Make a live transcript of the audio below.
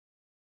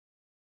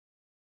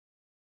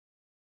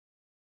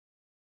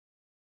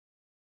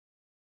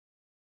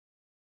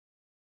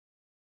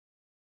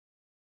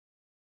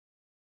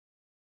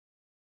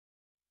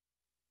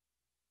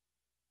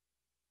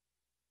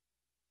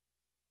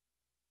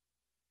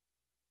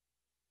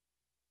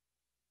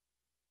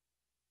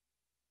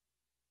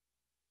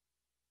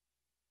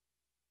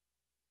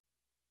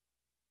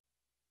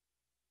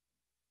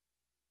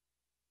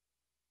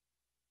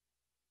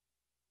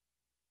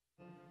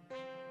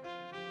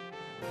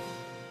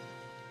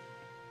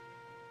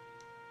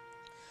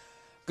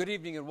Good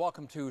evening and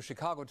welcome to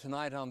Chicago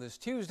Tonight on this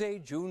Tuesday,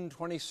 June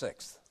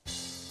 26th.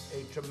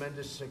 A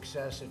tremendous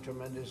success, a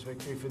tremendous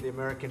victory for the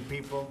American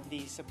people.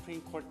 The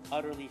Supreme Court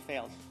utterly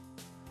failed.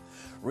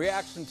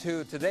 Reaction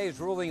to today's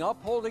ruling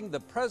upholding the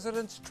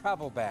president's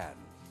travel ban.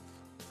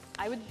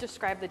 I would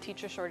describe the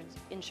teacher shortage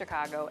in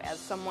Chicago as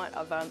somewhat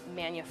of a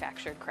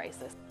manufactured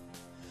crisis.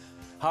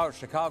 How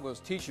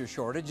Chicago's teacher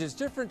shortage is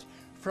different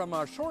from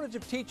a shortage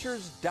of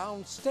teachers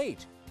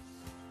downstate.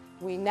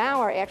 We now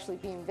are actually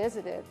being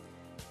visited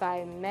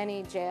by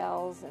many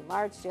jails and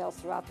large jails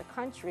throughout the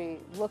country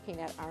looking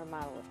at our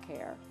model of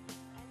care.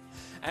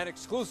 An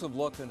exclusive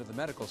look into the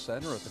medical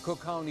center at the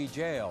Cook County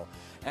Jail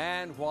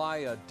and why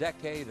a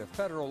decade of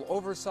federal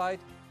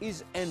oversight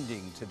is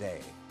ending today.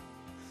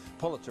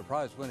 Pulitzer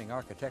Prize-winning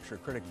architecture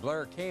critic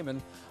Blair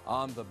Kalman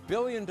on the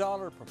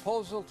billion-dollar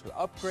proposal to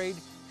upgrade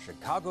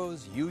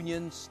Chicago's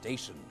Union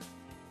Station.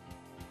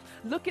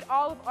 Look at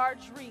all of our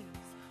dreams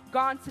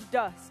gone to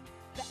dust.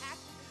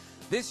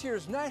 This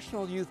year's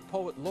National Youth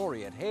Poet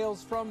Laureate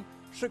hails from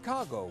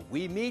Chicago.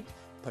 We meet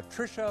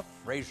Patricia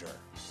Frazier.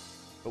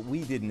 But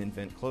we didn't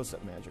invent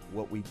close-up magic.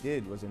 What we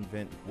did was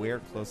invent where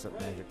close-up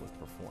magic was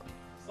performed.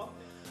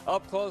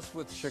 Up close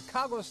with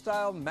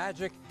Chicago-style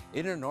magic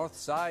in a North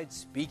Side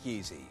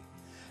speakeasy.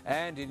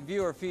 And in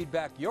viewer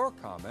feedback, your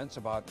comments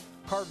about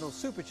Cardinal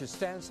Cupich's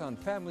stance on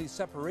family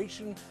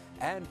separation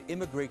and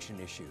immigration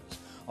issues.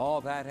 All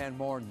that and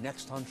more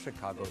next on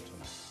Chicago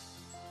Tonight.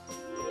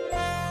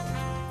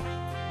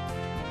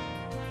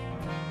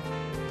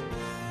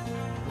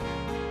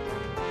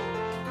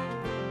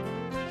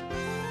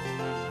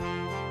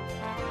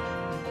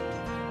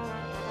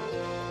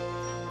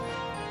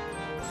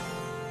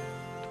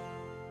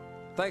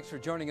 Thanks for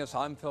joining us.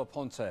 I'm Phil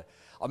Ponce.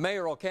 A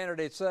mayoral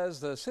candidate says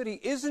the city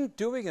isn't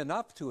doing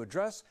enough to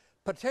address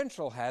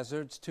potential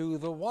hazards to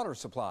the water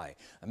supply.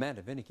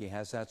 Amanda Vinicky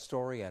has that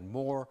story and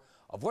more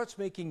of what's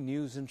making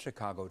news in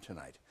Chicago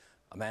tonight.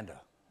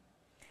 Amanda.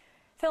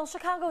 Phil,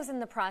 Chicago is in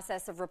the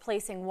process of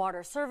replacing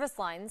water service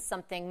lines,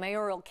 something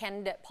mayoral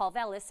candidate Paul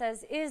Vallis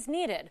says is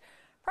needed.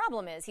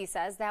 Problem is, he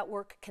says, that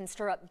work can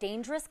stir up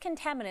dangerous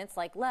contaminants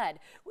like lead,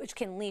 which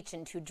can leach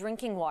into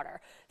drinking water.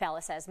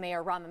 Vallis says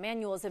Mayor Rahm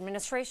Emanuel's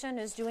administration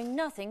is doing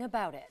nothing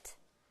about it.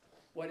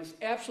 What is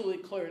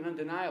absolutely clear and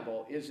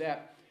undeniable is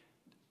that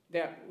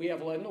we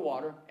have lead in the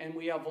water, and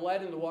we have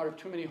lead in the water of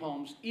too many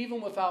homes, even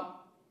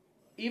without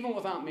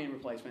main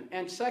replacement.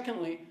 And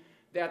secondly,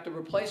 that the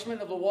replacement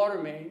of the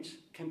water mains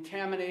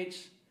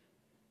contaminates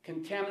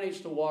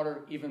the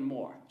water even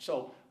more.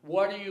 So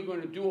what are you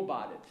going to do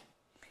about it?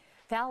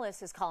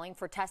 Vallis is calling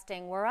for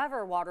testing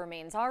wherever water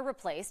mains are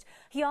replaced.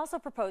 He also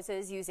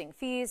proposes using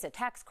fees, a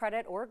tax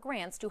credit, or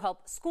grants to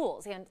help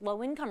schools and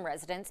low-income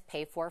residents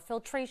pay for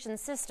filtration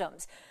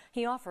systems.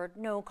 He offered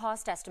no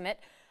cost estimate.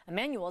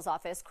 Emanuel's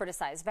office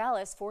criticized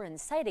Vallis for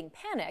inciting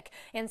panic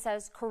and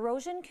says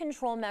corrosion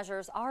control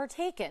measures are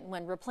taken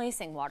when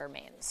replacing water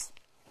mains.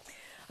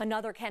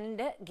 Another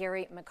candidate,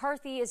 Gary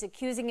McCarthy, is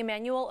accusing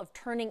Emanuel of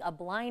turning a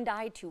blind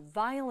eye to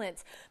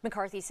violence.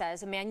 McCarthy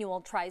says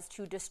Emanuel tries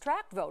to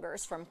distract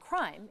voters from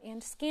crime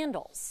and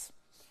scandals.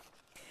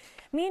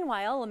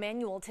 Meanwhile,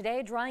 Emanuel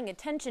today drawing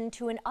attention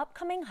to an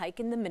upcoming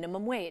hike in the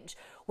minimum wage.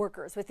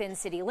 Workers within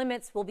city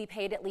limits will be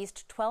paid at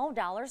least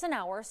 $12 an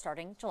hour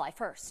starting July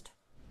 1st.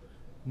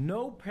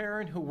 No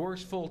parent who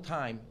works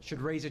full-time should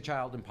raise a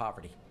child in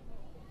poverty.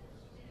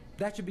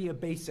 That should be a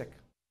basic.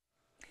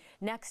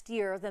 Next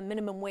year, the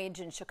minimum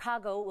wage in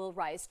Chicago will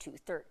rise to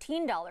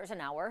 $13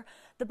 an hour.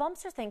 The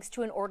bumps are thanks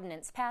to an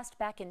ordinance passed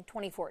back in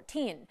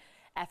 2014.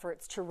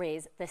 Efforts to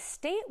raise the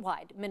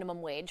statewide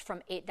minimum wage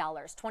from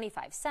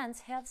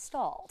 $8.25 have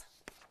stalled.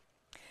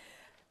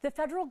 The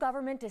federal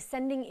government is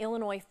sending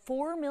Illinois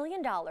 $4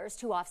 million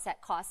to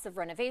offset costs of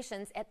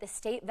renovations at the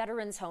State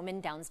Veterans Home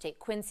in downstate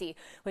Quincy,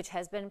 which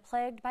has been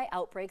plagued by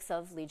outbreaks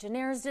of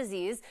Legionnaire's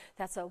disease.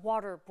 That's a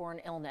waterborne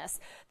illness.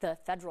 The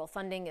federal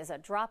funding is a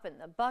drop in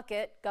the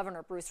bucket.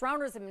 Governor Bruce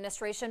Rauner's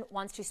administration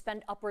wants to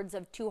spend upwards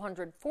of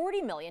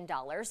 $240 million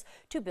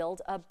to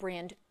build a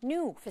brand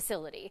new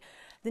facility.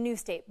 The new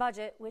state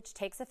budget, which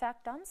takes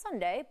effect on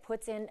Sunday,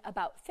 puts in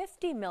about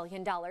 $50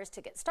 million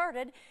to get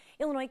started.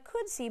 Illinois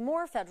could see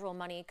more federal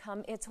money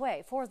come its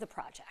way for the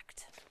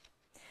project.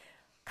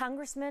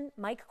 Congressman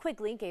Mike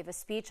Quigley gave a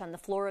speech on the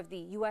floor of the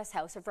U.S.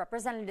 House of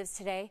Representatives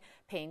today,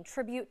 paying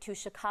tribute to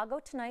Chicago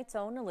Tonight's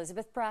own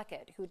Elizabeth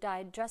Brackett, who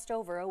died just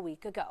over a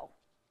week ago.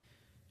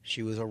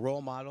 She was a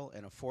role model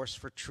and a force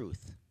for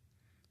truth.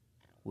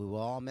 We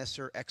will all miss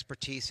her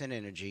expertise and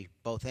energy,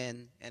 both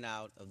in and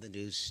out of the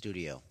news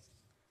studio.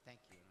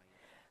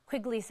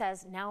 Quigley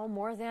says now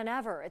more than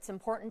ever, it's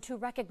important to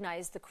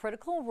recognize the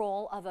critical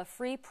role of a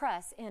free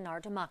press in our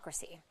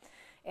democracy.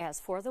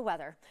 As for the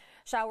weather,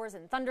 showers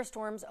and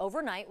thunderstorms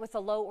overnight with a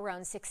low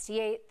around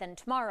 68. Then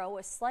tomorrow,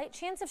 a slight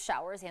chance of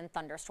showers and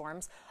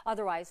thunderstorms,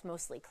 otherwise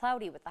mostly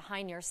cloudy with a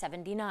high near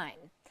 79.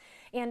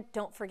 And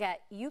don't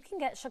forget, you can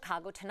get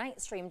Chicago Tonight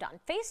streamed on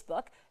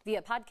Facebook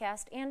via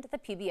podcast and the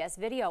PBS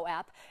video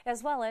app,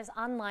 as well as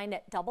online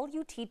at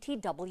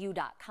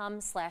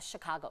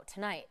WTTW.com/Chicago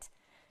Tonight.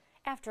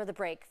 After the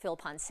break, Phil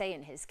Ponce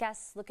and his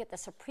guests look at the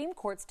Supreme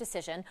Court's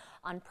decision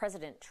on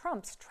President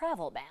Trump's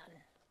travel ban.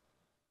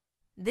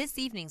 This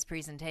evening's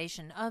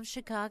presentation of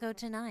Chicago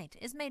Tonight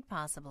is made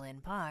possible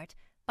in part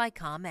by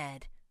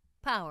ComEd,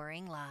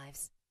 powering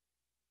lives.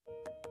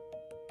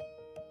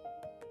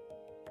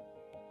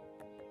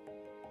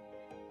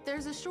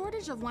 There's a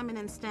shortage of women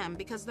in STEM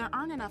because there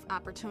aren't enough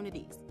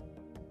opportunities.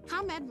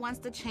 ComEd wants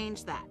to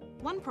change that,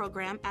 one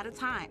program at a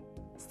time.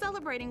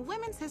 Celebrating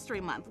Women's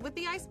History Month with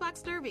the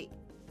Icebox Derby.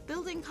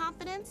 Building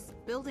confidence,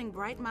 building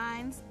bright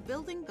minds,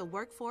 building the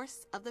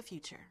workforce of the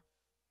future.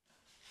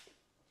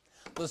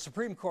 The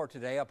Supreme Court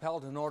today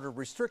upheld an order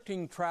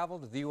restricting travel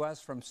to the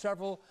U.S. from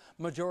several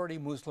majority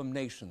Muslim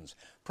nations.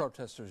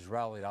 Protesters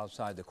rallied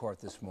outside the court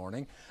this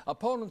morning.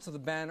 Opponents of the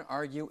ban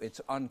argue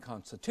it's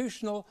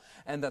unconstitutional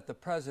and that the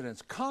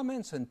president's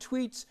comments and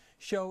tweets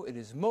show it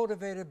is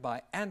motivated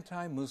by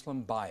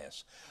anti-Muslim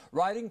bias.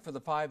 Writing for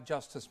the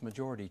 5-justice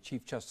majority,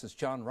 Chief Justice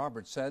John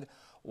Roberts said,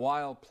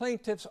 while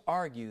plaintiffs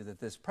argue that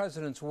this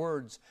president's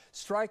words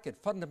strike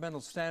at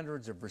fundamental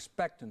standards of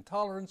respect and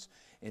tolerance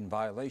in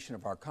violation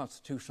of our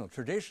constitutional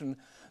tradition,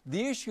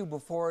 the issue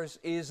before us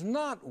is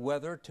not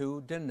whether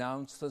to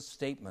denounce the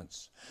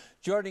statements.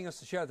 Joining us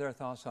to share their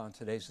thoughts on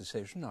today's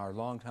decision, our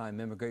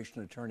longtime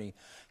immigration attorney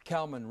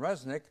Kalman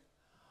Resnick,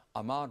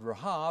 Ahmed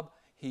Rehab.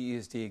 He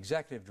is the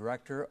executive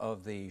director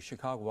of the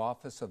Chicago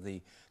office of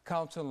the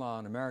Council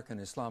on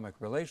American-Islamic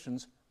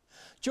Relations.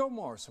 Joe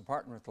Morris, a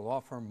partner at the law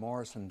firm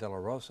Morris & De La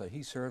Rosa.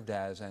 He served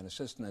as an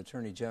assistant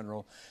attorney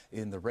general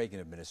in the Reagan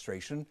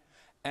administration.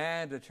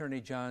 And Attorney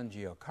John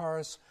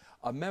Giacaris,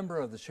 a member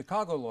of the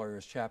Chicago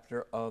Lawyers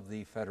chapter of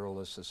the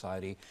Federalist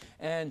Society.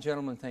 And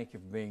gentlemen, thank you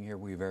for being here.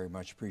 We very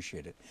much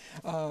appreciate it.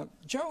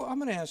 Joe, I'm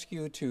going to ask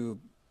you to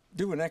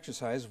do an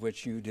exercise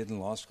which you did in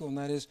law school, and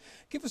that is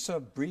give us a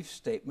brief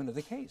statement of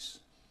the case.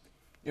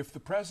 If the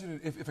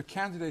president, if a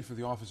candidate for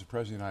the office of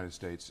President of the United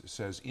States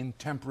says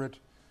intemperate,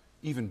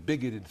 even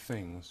bigoted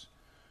things,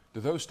 do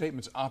those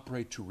statements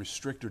operate to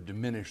restrict or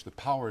diminish the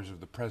powers of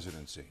the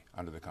presidency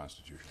under the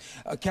Constitution?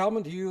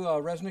 Kalman, do you,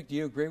 Resnick, do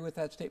you agree with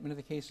that statement of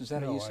the case? Is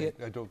that how you see it?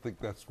 I don't think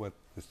that's what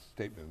the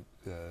statement,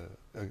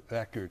 an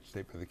accurate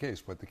statement of the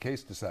case. What the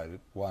case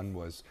decided, one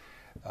was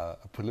a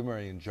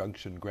preliminary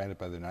injunction granted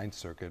by the Ninth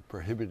Circuit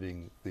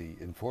prohibiting the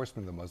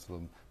enforcement of the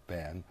Muslim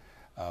ban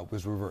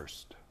was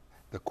reversed.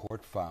 The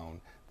court found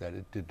that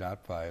it did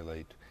not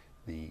violate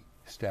the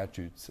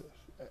statutes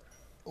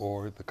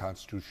or the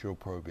constitutional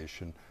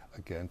prohibition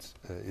against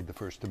in the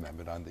First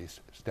Amendment on the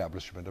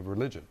establishment of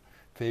religion,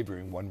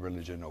 favoring one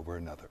religion over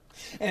another.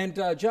 And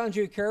John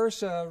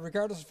Giacaris,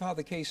 regardless of how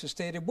the case is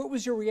stated, what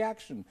was your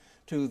reaction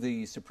to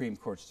the Supreme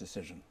Court's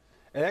decision?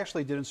 It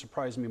actually didn't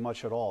surprise me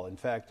much at all. In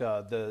fact,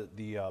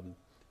 the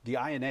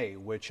INA,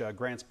 which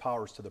grants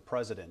powers to the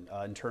president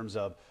in terms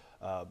of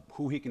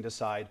who he can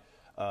decide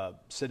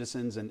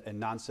citizens and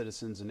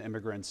non-citizens and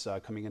immigrants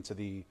coming into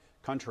the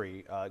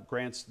country,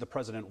 grants the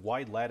president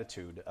wide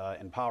latitude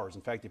and powers.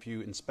 In fact, if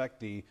you inspect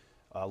the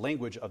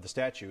language of the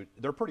statute,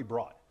 they're pretty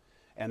broad.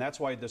 And that's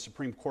why the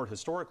Supreme Court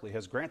historically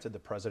has granted the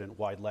president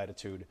wide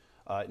latitude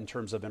in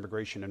terms of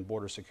immigration and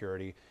border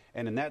security.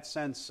 And in that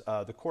sense,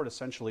 the court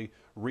essentially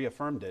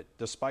reaffirmed it,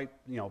 despite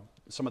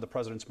some of the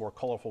president's more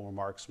colorful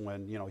remarks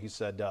when he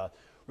said,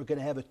 we're going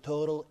to have a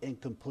total and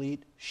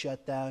complete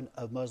shutdown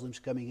of Muslims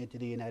coming into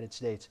the United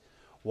States.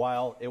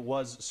 While it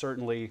was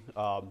certainly,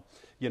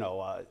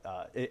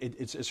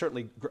 it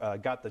certainly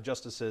got the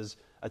justice's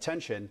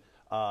attention,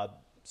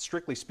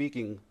 strictly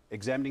speaking,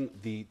 examining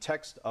the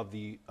text of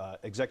the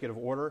executive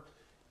order,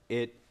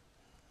 it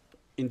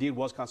indeed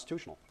was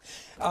constitutional.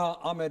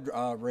 Ahmed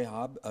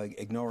Rehab,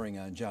 ignoring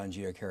John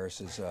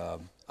Giacaris's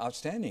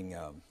outstanding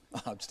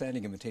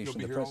invitation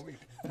to the president.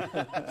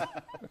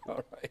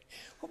 All right.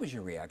 What was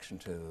your reaction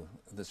to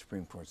the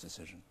Supreme Court's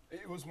decision?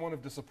 It was one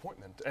of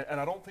disappointment, and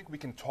I don't think we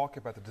can talk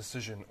about the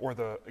decision or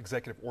the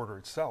executive order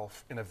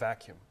itself in a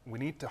vacuum. We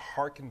need to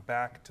hearken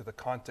back to the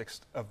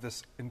context of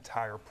this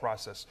entire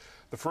process.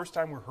 The first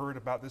time we heard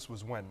about this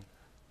was when,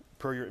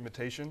 per your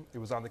invitation, it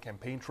was on the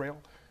campaign trail,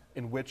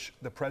 in which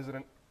the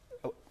president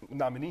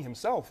nominee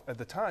himself at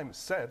the time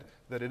said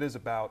that it is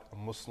about a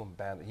Muslim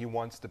ban, that he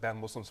wants to ban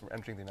Muslims from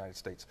entering the United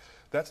States.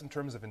 That's in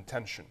terms of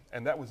intention,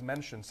 and that was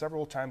mentioned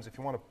several times. If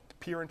you want to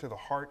peer into the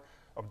heart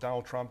of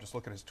Donald Trump, just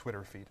look at his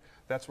Twitter feed.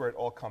 That's where it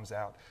all comes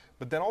out.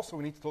 But then also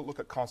we need to look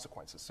at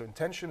consequences. So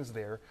intention is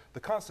there.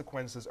 The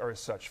consequences are as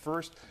such.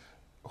 First,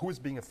 who is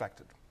being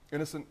affected?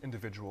 Innocent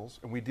individuals,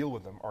 and we deal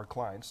with them, our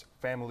clients,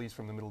 families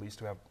from the Middle East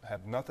who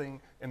have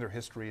nothing in their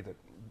history that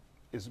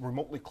is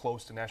remotely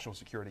close to national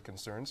security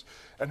concerns,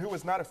 and who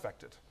is not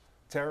affected?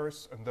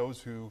 Terrorists and those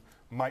who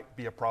might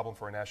be a problem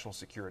for our national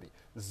security.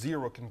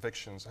 0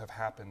 convictions have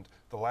happened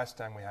the last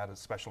time we had a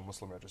special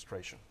Muslim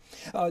registration.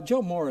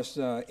 Joe Morris,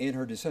 in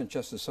her dissent,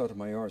 Justice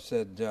Sotomayor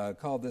said,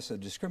 called this a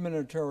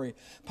discriminatory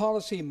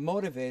policy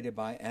motivated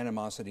by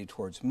animosity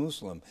towards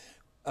Muslim.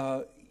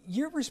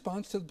 Your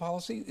response to the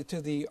policy,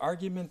 to the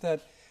argument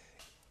that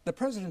the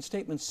president's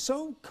statement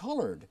so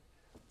colored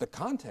the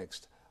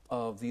context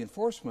of the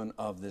enforcement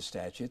of this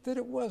statute that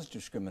it was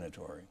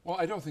discriminatory. Well,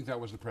 I don't think that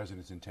was the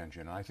president's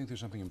intention. And I think there's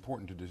something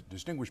important to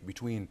distinguish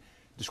between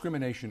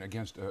discrimination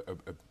against a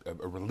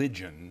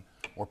religion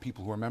or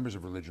people who are members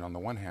of religion on the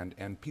one hand,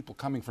 and people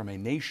coming from a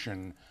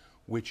nation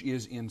which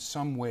is in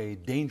some way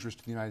dangerous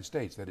to the United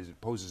States. That is, it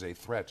poses a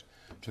threat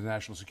to the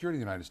national security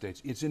of the United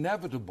States. It's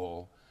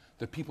inevitable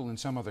that people in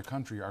some other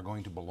country are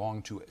going to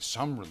belong to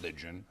some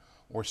religion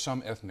or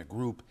some ethnic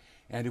group.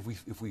 And if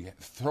we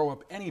throw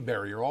up any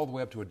barrier all the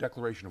way up to a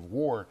declaration of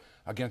war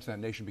against that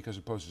nation because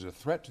it poses a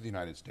threat to the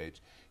United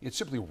States, it's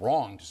simply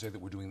wrong to say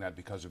that we're doing that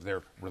because of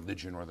their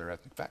religion or their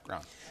ethnic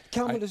background.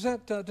 Kalman, does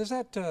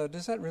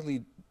that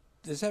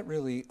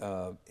really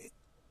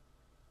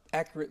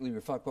accurately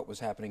reflect what was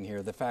happening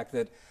here? The fact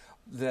that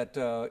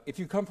if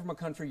you come from a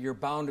country, you're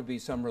bound to be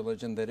some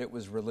religion, that it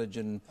was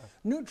religion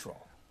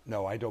neutral.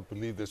 No, I don't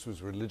believe this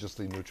was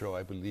religiously neutral.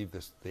 I believe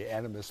the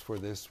animus for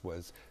this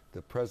was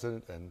the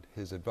president and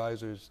his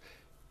advisors'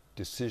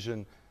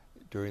 decision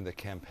during the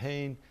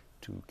campaign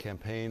to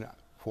campaign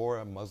for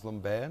a Muslim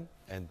ban,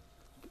 and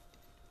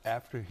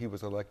after he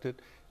was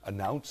elected,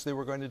 announced they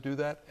were going to do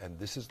that, and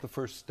this is the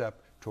first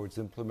step towards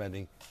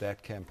implementing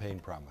that campaign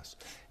promise.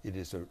 It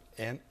is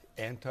an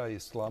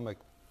anti-Islamic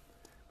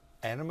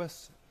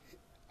animus.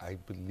 I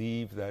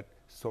believe that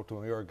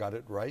Sotomayor got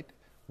it right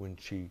when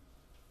she,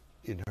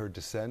 in her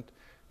dissent,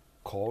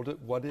 called it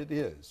what it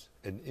is,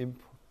 an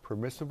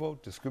impermissible,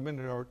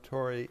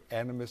 discriminatory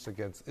animus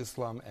against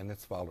Islam and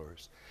its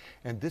followers.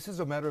 And this is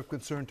a matter of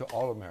concern to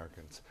all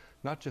Americans,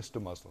 not just to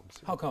Muslims.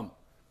 How come?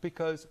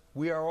 Because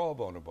we are all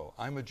vulnerable.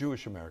 I'm a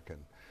Jewish American.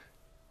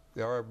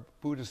 There are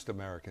Buddhist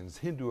Americans,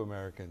 Hindu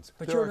Americans.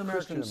 But you're an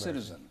American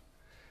citizen.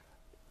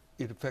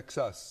 It affects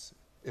us.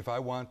 If I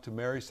want to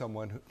marry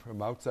someone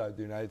from outside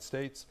the United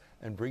States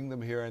and bring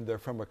them here, and they're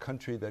from a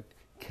country that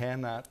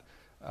cannot,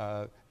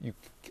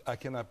 I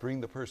cannot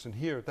bring the person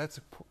here, that's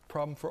a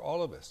problem for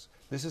all of us.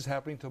 This is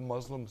happening to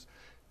Muslims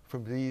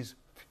from these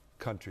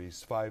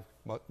countries, 5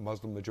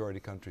 Muslim majority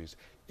countries.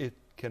 It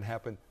can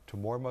happen to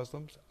more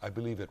Muslims. I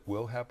believe it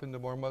will happen to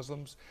more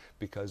Muslims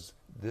because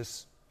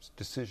this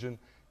decision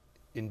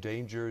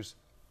endangers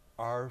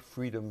our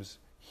freedoms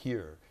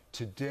here.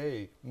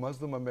 Today,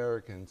 Muslim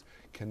Americans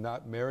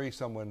cannot marry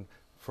someone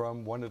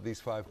from one of these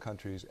 5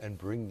 countries and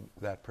bring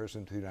that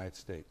person to the United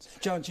States.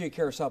 John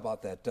Giacaris, how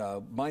about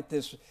that? Might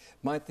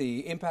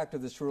the impact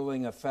of this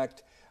ruling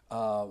affect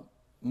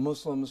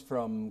Muslims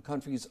from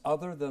countries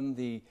other than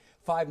the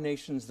 5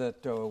 nations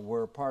that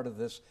were part of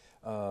this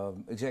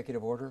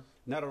executive order?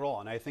 Not at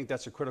all, and I think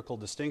that's a critical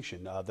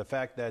distinction. The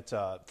fact that,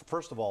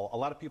 first of all, a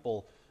lot of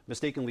people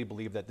mistakenly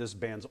believe that this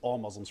bans all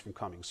Muslims from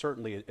coming.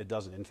 Certainly it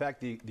doesn't. In fact,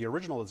 the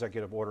original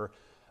executive order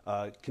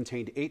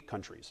contained 8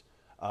 countries,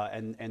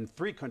 and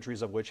 3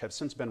 countries of which have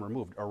since been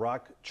removed,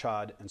 Iraq,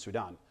 Chad, and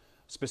Sudan,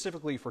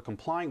 specifically for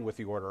complying with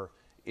the order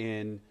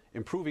in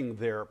improving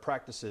their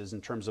practices in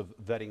terms of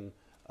vetting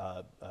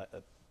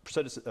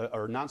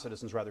or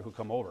non-citizens rather who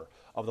come over.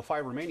 Of the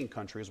 5 remaining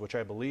countries, which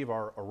I believe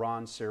are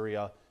Iran,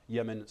 Syria,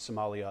 Yemen,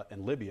 Somalia,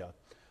 and Libya,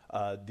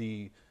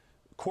 the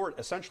court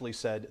essentially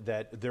said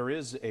that there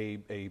is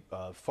a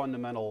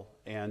fundamental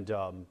and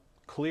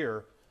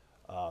clear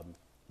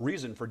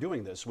reason for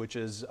doing this, which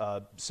is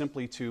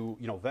simply to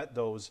vet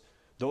those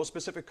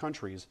specific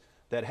countries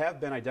that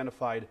have been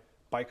identified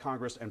by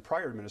Congress and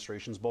prior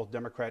administrations, both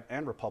Democrat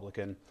and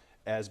Republican,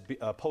 as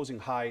posing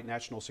high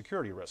national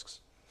security risks.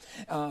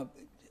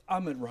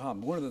 Ahmed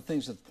Rehab, one of the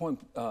things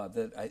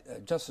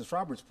that Justice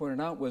Roberts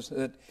pointed out was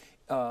that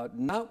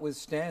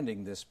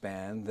notwithstanding this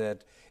ban,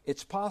 that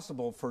it's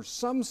possible for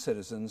some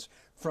citizens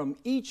from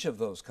each of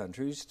those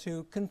countries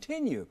to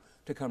continue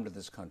to come to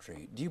this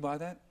country. Do you buy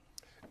that?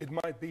 It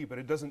might be, but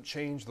it doesn't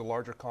change the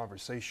larger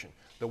conversation,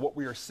 that what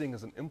we are seeing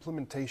is an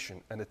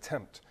implementation, an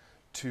attempt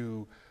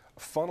to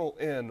funnel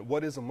in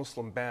what is a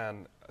Muslim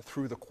ban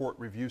through the court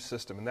review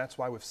system, and that's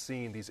why we've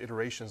seen these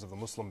iterations of the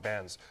Muslim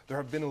bans. There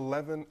have been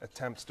 11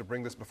 attempts to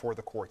bring this before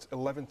the courts.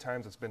 11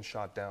 times it's been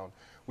shot down.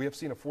 We have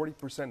seen a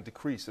 40%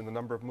 decrease in the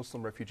number of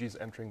Muslim refugees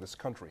entering this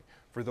country.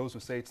 For those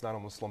who say it's not a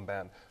Muslim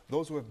ban,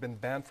 those who have been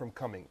banned from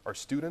coming are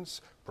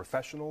students,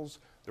 professionals.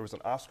 There was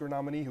an Oscar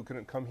nominee who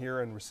couldn't come here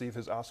and receive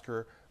his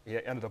Oscar. He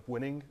ended up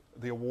winning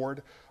the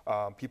award.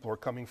 People are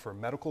coming for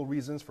medical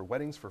reasons, for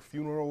weddings, for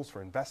funerals,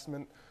 for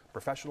investment,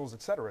 professionals,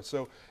 etc.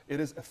 So it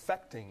is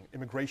affecting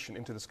immigration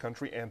into this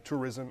country and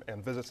tourism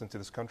and visits into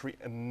this country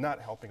and not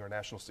helping our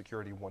national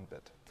security one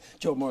bit.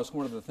 Joe Morris,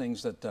 one of the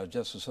things that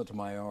Justice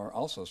Sotomayor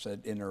also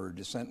said in her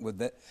dissent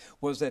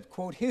was that,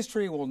 quote,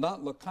 history will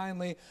not look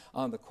kindly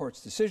on the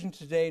court's decision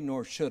today,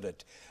 nor should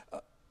it.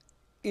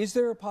 Is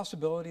there a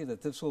possibility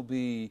that this will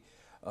be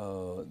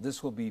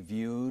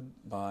viewed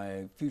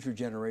by future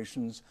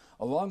generations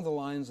along the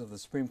lines of the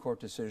Supreme Court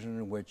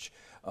decision, which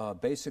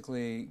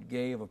basically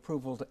gave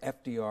approval to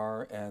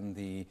FDR and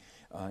the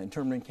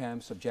internment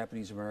camps of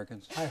Japanese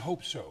Americans? I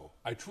hope so.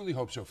 I truly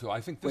hope so, Phil.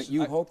 I think this. But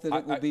you hope that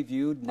it will be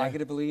viewed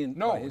negatively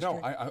by history?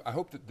 No. I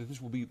hope that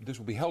this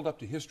will be held up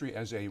to history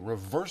as a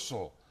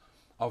reversal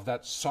of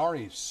that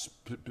sorry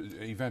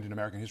event in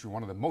American history,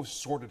 one of the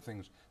most sordid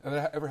things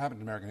that ever happened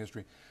in American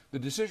history. The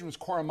decision was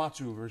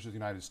Korematsu versus the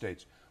United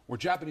States, where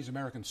Japanese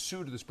Americans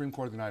sued the Supreme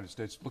Court of the United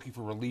States looking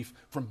for relief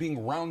from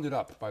being rounded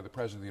up by the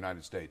President of the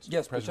United States.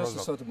 Yes, but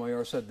Justice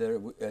Sotomayor said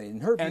that in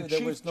her view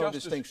there was no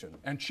distinction.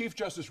 And Chief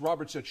Justice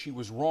Roberts said she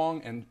was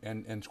wrong,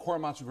 and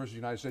Korematsu versus the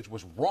United States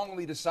was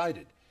wrongly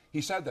decided.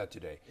 He said that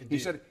today. Indeed. He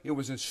said it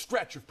was a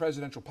stretch of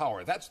presidential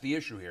power. That's the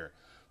issue here.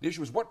 The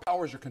issue is what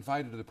powers are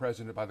confided to the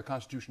President by the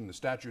Constitution and the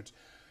statutes.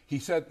 He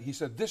said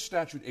this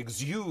statute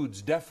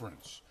exudes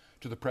deference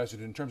to the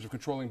President in terms of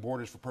controlling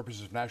borders for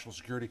purposes of national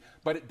security,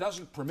 but it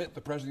doesn't permit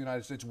the President of the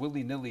United States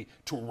willy-nilly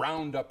to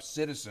round up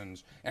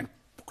citizens and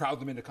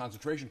crowd them into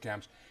concentration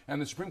camps. And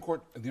the Supreme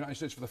Court of the United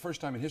States, for the first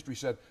time in history,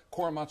 said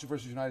Korematsu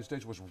versus the United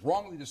States was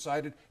wrongly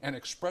decided and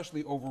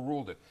expressly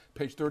overruled it.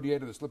 Page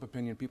 38 of the slip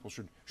opinion, people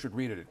should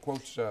read it. It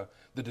quotes the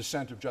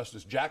dissent of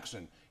Justice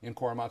Jackson in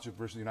Korematsu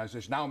versus the United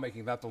States, now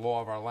making that the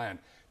law of our land.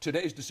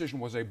 Today's decision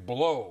was a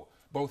blow,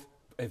 both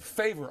in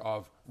favor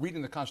of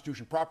reading the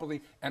Constitution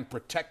properly and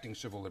protecting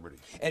civil liberties.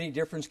 Any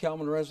difference,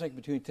 Kalman Resnick,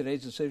 between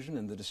today's decision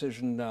and the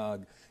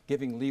decision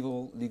giving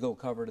legal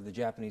cover to the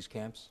Japanese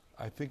camps?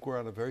 I think we're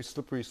on a very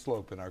slippery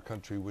slope in our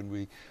country when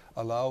we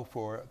allow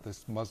for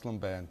this Muslim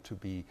ban to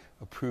be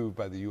approved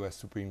by the U.S.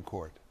 Supreme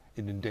Court.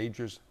 It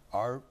endangers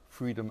our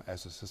freedom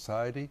as a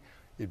society.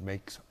 It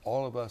makes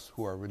all of us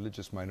who are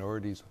religious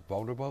minorities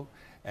vulnerable,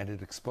 and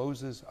it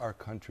exposes our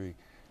country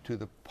to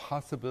the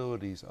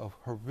possibilities of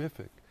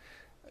horrific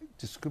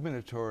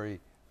discriminatory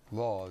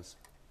laws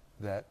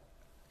that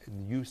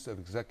in the use of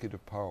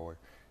executive power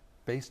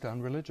based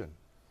on religion.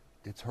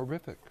 It's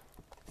horrific.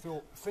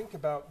 Phil, think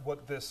about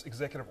what this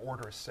executive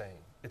order is saying.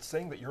 It's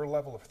saying that your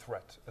level of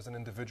threat as an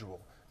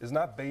individual is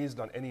not based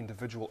on any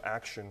individual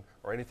action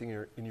or anything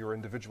in your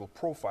individual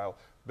profile,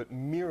 but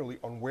merely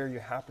on where you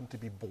happen to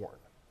be born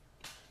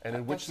and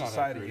in which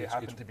society you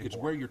happen to be born. It's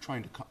where you're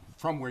trying to come,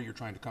 from where you're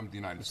trying to come to the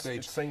United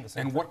States, it's saying the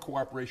same and thing. what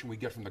cooperation we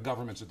get from the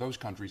governments of those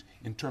countries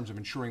in terms of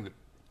ensuring that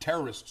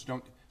terrorists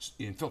don't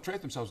infiltrate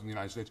themselves in the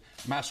United States,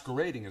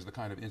 masquerading as the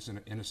kind of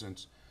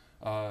innocence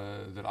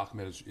that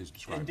Ahmed is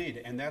describing.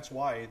 Indeed, and that's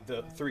why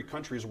the 3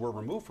 countries were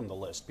removed from the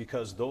list,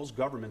 because those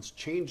governments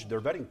changed their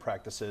vetting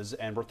practices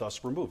and were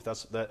thus removed.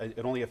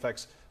 It only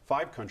affects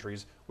 5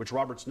 countries, which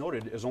Roberts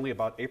noted is only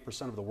about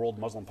 8% of the world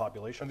Muslim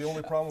population. And the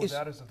only problem with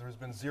that is that there's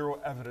been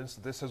zero evidence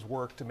that this has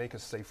worked to make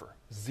us safer.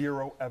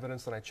 Zero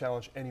evidence, and I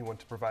challenge anyone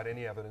to provide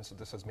any evidence that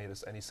this has made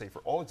us any safer.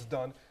 All it's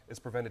done is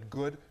prevented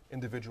good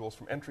individuals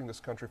from entering this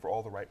country for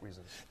all the right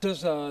reasons.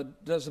 Does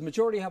the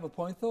majority have a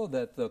point, though,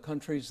 that the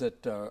countries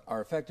that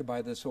are affected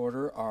by this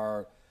order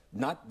are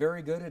not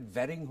very good at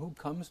vetting who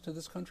comes to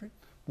this country?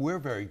 We're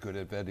very good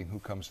at vetting who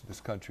comes to this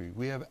country.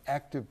 We have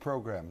active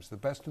programs, the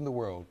best in the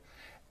world,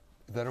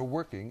 that are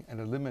working and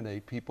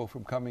eliminate people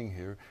from coming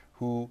here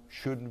who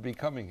shouldn't be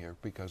coming here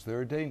because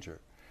they're a danger.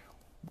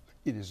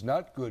 It is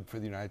not good for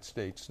the United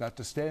States not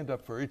to stand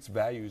up for its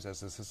values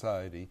as a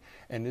society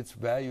and its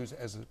values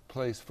as a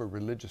place for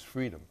religious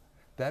freedom.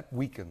 That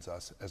weakens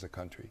us as a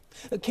country.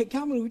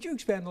 Kalman, would you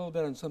expand a little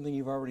bit on something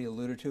you've already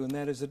alluded to, and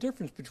that is the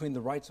difference between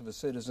the rights of a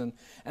citizen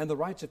and the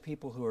rights of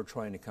people who are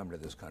trying to come to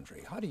this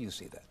country? How do you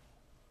see that?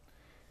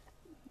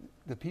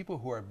 The people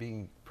who are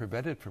being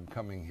prevented from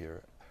coming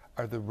here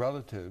are the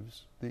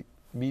relatives, the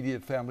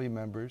immediate family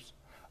members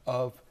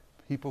of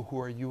people who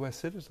are U.S.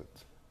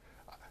 citizens.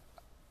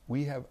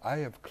 I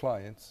have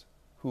clients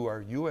who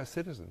are U.S.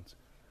 citizens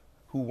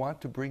who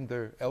want to bring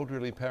their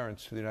elderly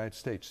parents to the United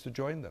States to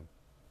join them.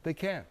 They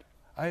can't.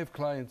 I have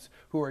clients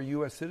who are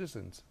U.S.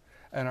 citizens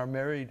and are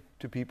married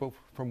to people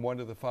from one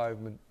of the 5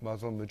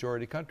 Muslim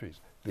majority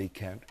countries. They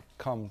can't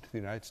come to the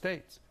United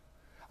States.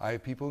 I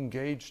have people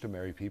engaged to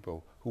marry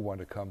people who want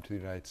to come to the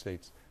United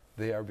States.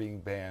 They are being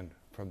banned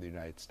from the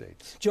United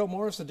States. Joe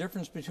Morris, the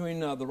difference between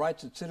the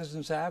rights that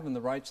citizens have and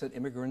the rights that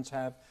immigrants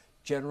have,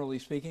 generally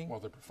speaking? Well,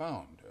 they're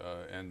profound.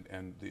 And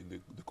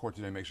the court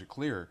today makes it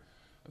clear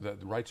that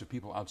the rights of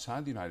people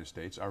outside the United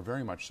States are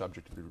very much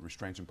subject to the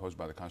restraints imposed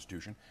by the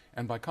Constitution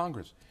and by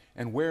Congress.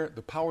 And where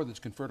the power that's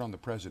conferred on the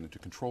President to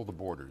control the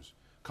borders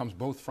comes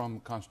both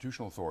from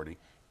constitutional authority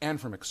and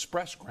from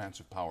express grants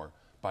of power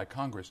by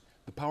Congress,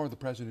 the power of the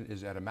President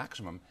is at a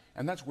maximum,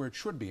 and that's where it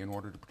should be in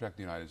order to protect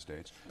the United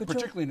States,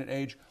 particularly in an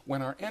age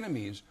when our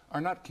enemies are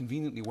not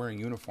conveniently wearing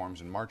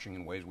uniforms and marching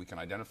in ways we can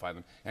identify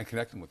them and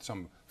connect them with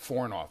some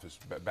foreign office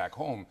back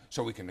home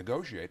so we can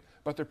negotiate,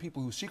 but they're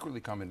people who secretly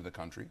come into the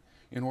country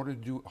in order to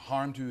do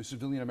harm to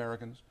civilian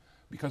Americans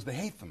because they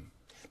hate them.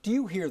 Do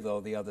you hear,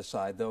 though, the other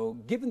side, though,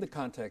 given the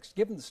context,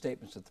 given the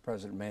statements that the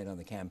President made on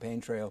the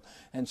campaign trail,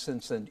 and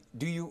since then,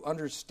 do you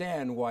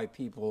understand why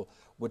people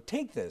would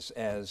take this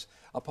as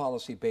a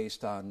policy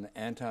based on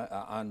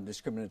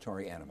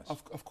discriminatory animus?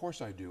 Of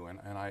course I do, and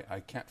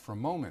I can't for a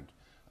moment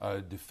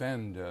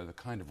defend the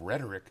kind of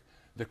rhetoric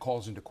that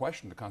calls into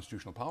question the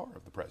constitutional power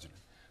of the President.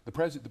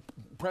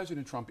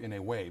 President Trump, in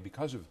a way,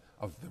 because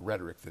of the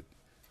rhetoric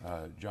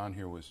that John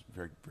here was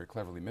very, very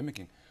cleverly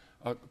mimicking,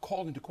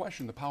 called into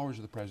question the powers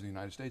of the President of the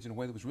United States in a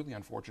way that was really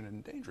unfortunate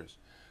and dangerous.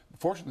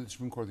 Fortunately, the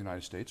Supreme Court of the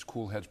United States,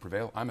 cool heads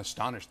prevail. I'm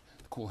astonished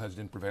the cool heads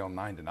didn't prevail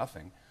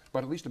 9-0,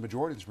 but at least a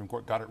majority of the Supreme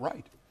Court got it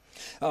right.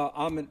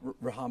 Ahmed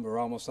Rehab, we're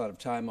almost out of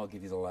time. I'll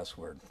give you the last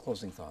word.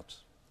 Closing thoughts.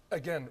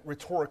 Again,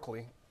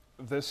 rhetorically,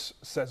 this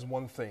says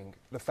one thing.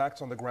 The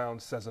facts on the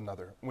ground says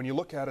another. When you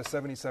look at a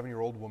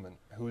 77-year-old woman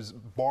who's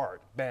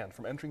banned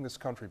from entering this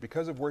country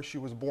because of where she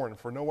was born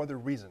for no other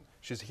reason.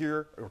 She's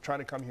here or trying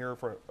to come here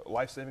for a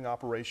life-saving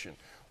operation.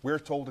 We're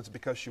told it's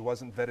because she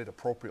wasn't vetted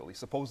appropriately.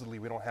 Supposedly,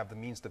 we don't have the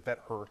means to vet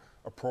her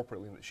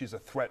appropriately. She's a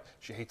threat.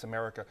 She hates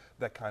America,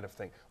 that kind of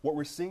thing. What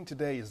we're seeing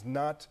today is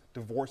not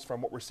divorced from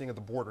what we're seeing at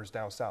the borders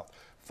down south,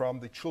 from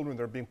the children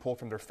that are being pulled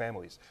from their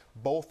families.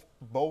 Both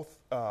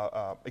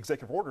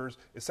executive orders,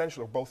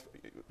 essentially, or both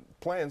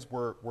plans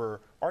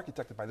were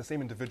architected by the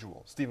same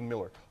individual, Stephen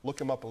Miller. Look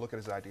him up and look at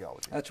his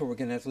ideology. That's where we're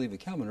going to have to leave it.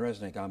 Kalman,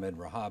 Resnick, Ahmed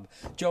Rehab,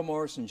 Joe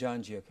Morris, and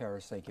John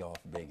Giacaris, thank you all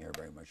for being here.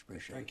 Very much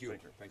appreciated. Thank you.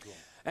 Thank you all.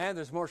 And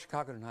there's more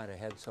Chicago Tonight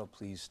ahead, so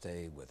please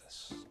stay with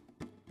us.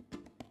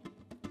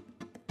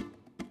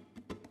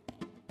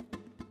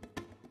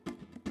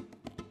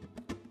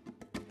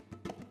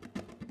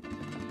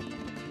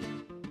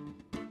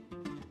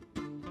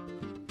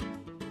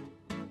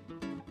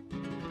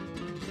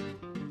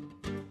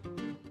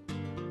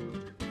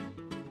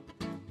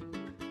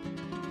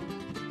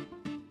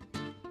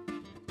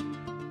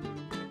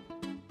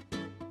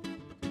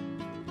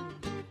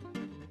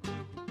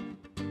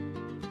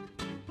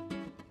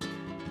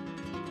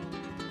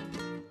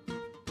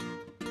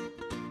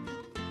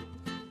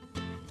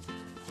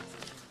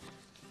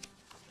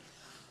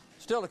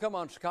 Still to come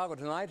on Chicago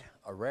Tonight,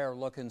 a rare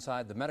look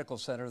inside the medical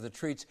center that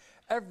treats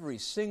every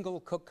single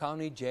Cook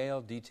County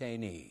jail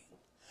detainee.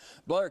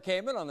 Blair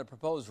came in on the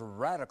proposed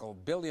radical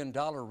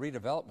billion-dollar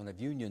redevelopment of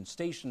Union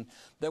Station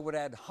that would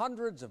add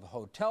hundreds of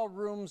hotel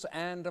rooms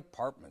and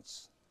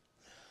apartments.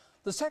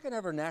 The second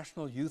ever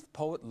National Youth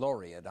Poet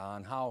Laureate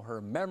on how her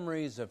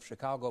memories of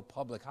Chicago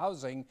public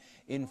housing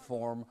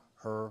inform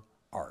her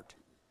art.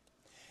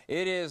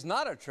 It is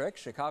not a trick.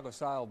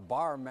 Chicago-style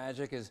bar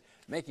magic is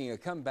making a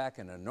comeback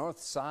in a North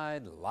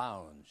Side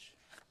lounge.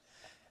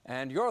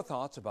 And your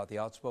thoughts about the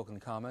outspoken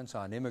comments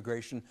on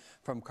immigration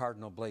from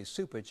Cardinal Blaise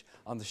Supich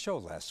on the show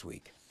last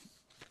week.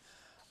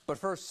 But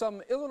first,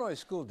 some Illinois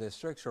school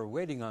districts are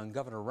waiting on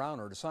Governor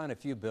Rauner to sign a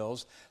few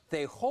bills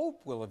they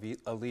hope will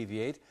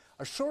alleviate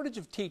a shortage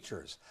of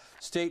teachers.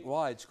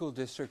 Statewide, school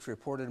districts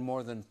reported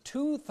more than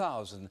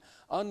 2,000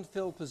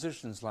 unfilled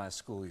positions last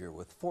school year,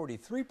 with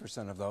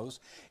 43% of those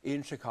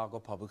in Chicago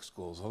public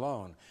schools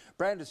alone.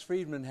 Brandis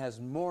Friedman has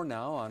more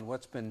now on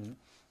what's being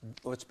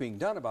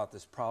done about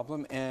this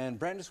problem. And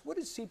Brandis, what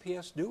is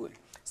CPS doing?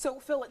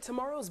 So, Phil, at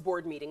tomorrow's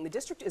board meeting, the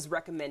district is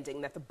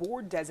recommending that the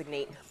board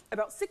designate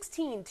about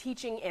 16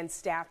 teaching and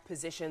staff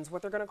positions,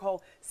 what they're going to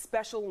call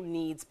special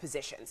needs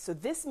positions. So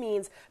this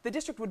means the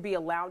district would be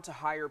allowed to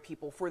hire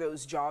people for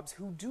those jobs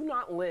who do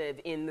not live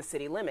in the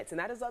city limits. And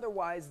that is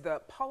otherwise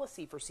the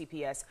policy for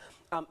CPS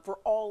for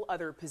all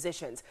other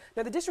positions.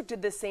 Now, the district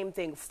did this same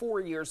thing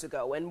 4 years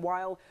ago. And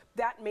while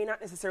that may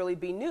not necessarily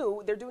be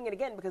new, they're doing it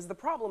again because the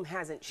problem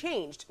hasn't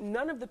changed.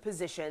 None of the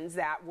positions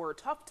that were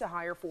tough to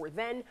hire for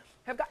then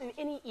have gotten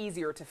any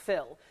easier to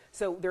fill.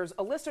 So there's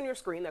a list on your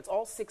screen, that's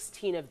all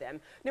 16 of them.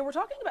 Now we're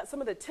talking about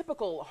some of the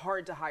typical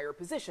hard to hire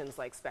positions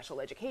like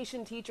special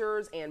education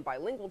teachers and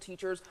bilingual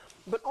teachers,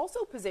 but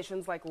also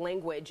positions like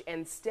language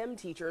and STEM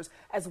teachers,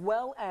 as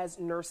well as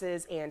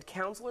nurses and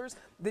counselors.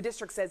 The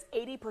district says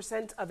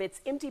 80% of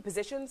its empty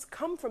positions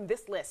come from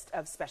this list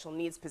of special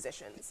needs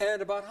positions.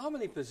 And about how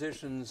many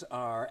positions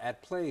are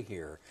at play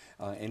here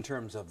in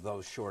terms of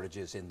those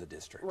shortages in the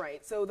district?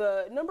 Right, so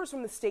the numbers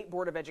from the State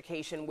Board of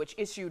Education, which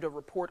issued a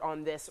report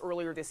on this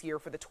earlier this year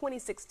for the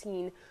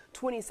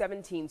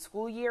 2016-2017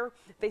 school year,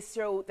 they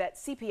show that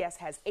CPS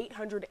has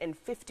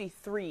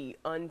 853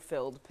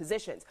 unfilled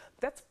positions.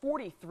 That's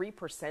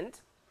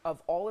 43%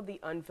 of all of the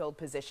unfilled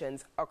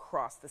positions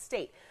across the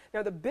state.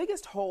 Now, the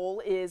biggest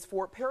hole is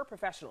for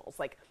paraprofessionals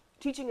like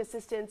teaching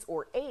assistants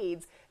or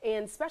aides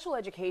and special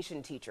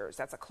education teachers.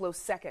 That's a close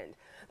second.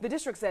 The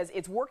district says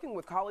it's working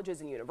with colleges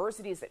and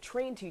universities that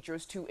train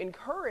teachers to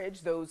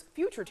encourage those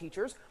future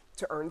teachers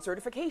to earn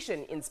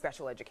certification in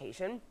special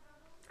education.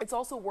 It's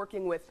also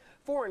working with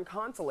foreign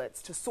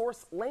consulates to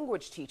source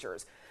language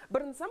teachers.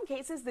 But in some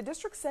cases, the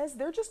district says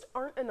there just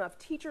aren't enough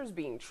teachers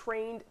being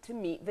trained to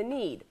meet the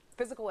need.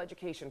 Physical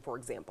education, for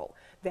example.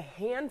 The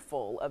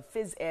handful of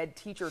phys ed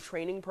teacher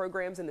training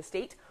programs in the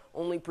state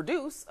only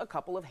produce a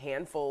couple of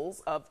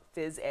handfuls of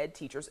phys ed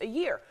teachers a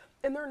year.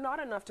 And they're not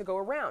enough to go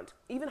around.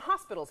 Even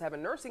hospitals have a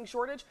nursing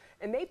shortage,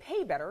 and they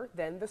pay better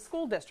than the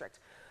school district.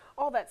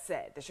 All that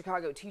said, the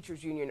Chicago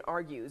Teachers Union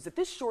argues that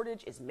this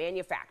shortage is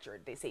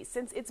manufactured. They say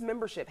since its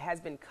membership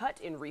has been cut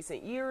in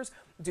recent years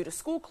due to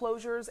school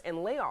closures and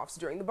layoffs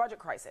during the budget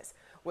crisis.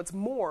 What's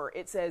more,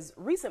 it says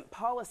recent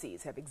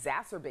policies have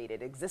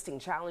exacerbated existing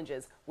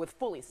challenges with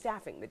fully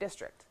staffing the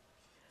district.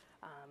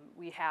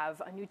 We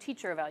have a new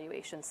teacher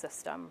evaluation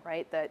system,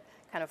 right, that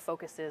kind of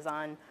focuses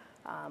on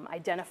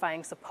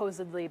identifying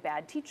supposedly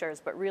bad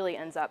teachers, but really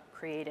ends up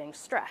creating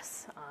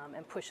stress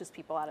and pushes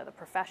people out of the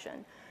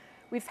profession.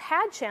 We've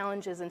had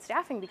challenges in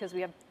staffing because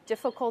we have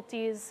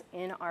difficulties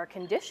in our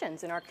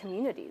conditions in our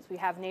communities. We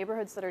have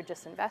neighborhoods that are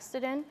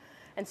disinvested in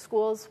and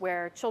schools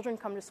where children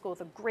come to school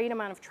with a great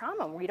amount of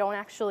trauma. We don't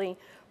actually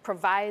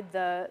provide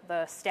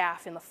the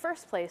staff in the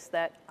first place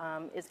that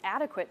is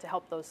adequate to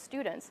help those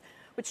students,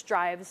 which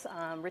drives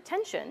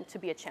retention to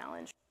be a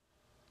challenge.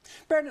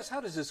 Brandis,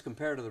 how does this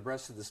compare to the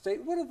rest of the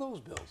state? What are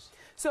those bills?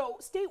 So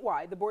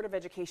statewide, the Board of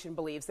Education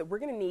believes that we're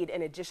going to need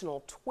an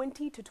additional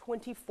 20 to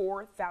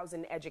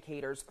 24,000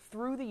 educators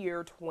through the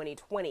year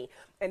 2020.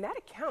 And that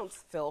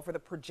accounts, Phil, for the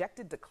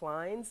projected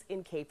declines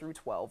in K through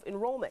 12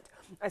 enrollment.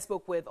 I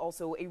spoke with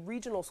also a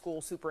regional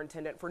school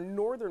superintendent for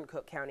Northern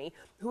Cook County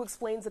who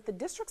explains that the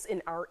districts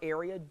in our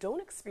area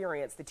don't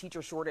experience the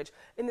teacher shortage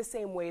in the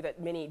same way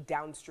that many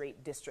downstate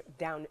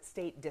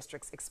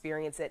districts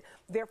experience it.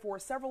 Therefore,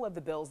 several of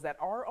the bills that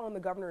are on the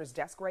governor's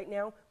desk right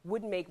now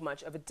wouldn't make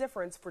much of a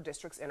difference for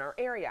districts in our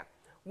area.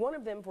 One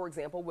of them, for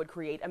example, would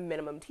create a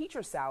minimum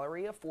teacher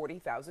salary of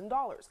 $40,000.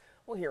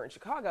 Well, here in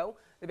Chicago,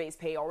 the base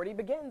pay already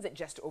begins at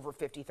just over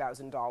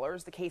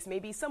 $50,000. The case may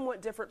be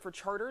somewhat different for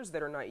charters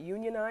that are not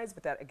unionized,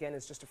 but that, again,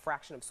 is just a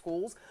fraction of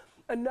schools.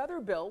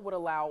 Another bill would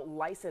allow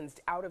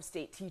licensed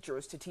out-of-state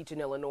teachers to teach in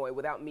Illinois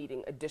without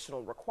meeting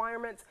additional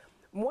requirements.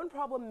 One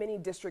problem many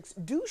districts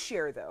do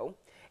share, though,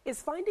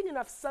 is finding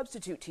enough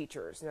substitute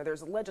teachers. Now,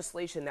 there's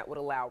legislation that would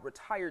allow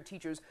retired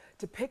teachers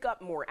to pick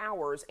up more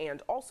hours,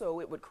 and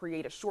also it would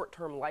create a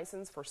short-term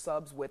license for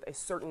subs with a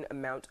certain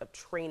amount of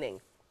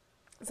training.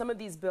 Some of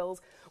these bills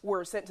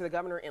were sent to the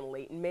governor in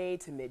late May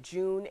to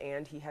mid-June,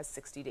 and he has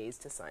 60 days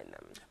to sign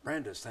them.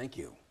 Brandis, thank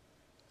you.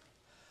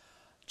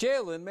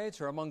 Jail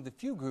inmates are among the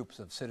few groups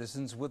of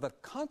citizens with a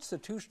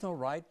constitutional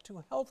right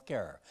to health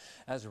care.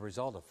 As a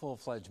result, a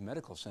full-fledged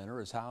medical center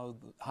is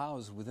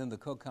housed within the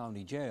Cook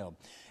County Jail.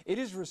 It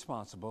is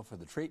responsible for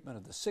the treatment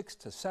of the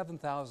 6,000 to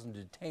 7,000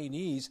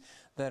 detainees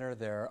that are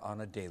there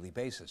on a daily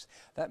basis.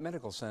 That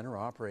medical center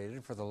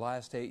operated for the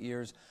last 8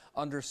 years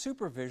under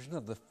supervision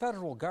of the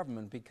federal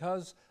government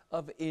because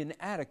of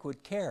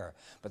inadequate care.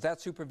 But that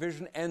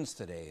supervision ends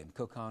today, and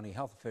Cook County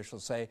health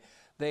officials say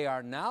they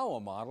are now a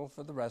model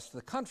for the rest of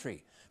the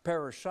country.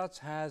 Paris Schutz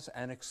has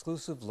an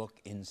exclusive look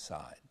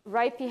inside.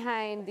 Right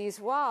behind these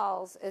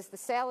walls is the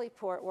Sally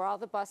Port where all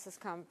the buses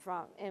come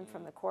from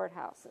the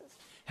courthouses.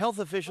 Health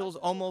officials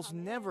almost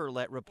never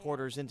let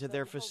reporters into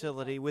their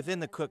facility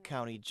within the Cook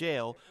County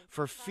Jail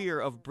for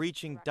fear of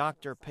breaching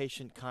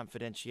doctor-patient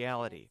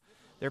confidentiality.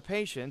 Their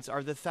patients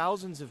are the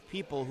thousands of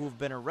people who've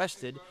been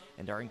arrested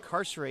and are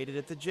incarcerated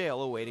at the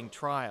jail awaiting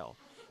trial.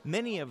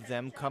 Many of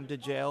them come to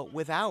jail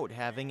without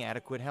having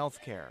adequate health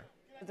care.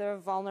 They're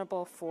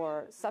vulnerable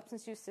for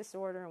substance use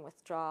disorder and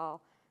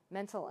withdrawal,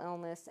 mental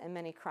illness, and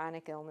many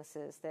chronic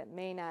illnesses that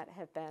may not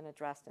have been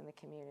addressed in the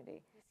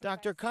community.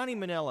 Dr. Connie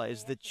Manella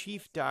is the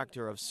chief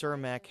doctor of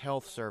CERMAC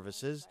Health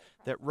Services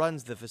that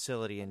runs the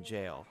facility in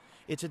jail.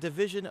 It's a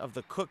division of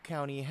the Cook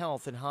County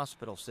Health and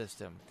Hospital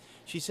System.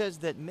 She says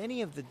that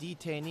many of the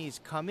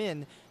detainees come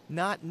in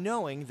not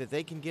knowing that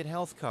they can get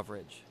health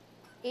coverage.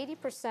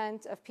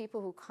 80% of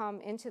people who come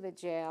into the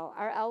jail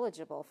are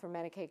eligible for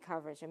Medicaid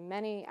coverage, and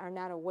many are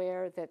not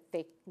aware that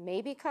they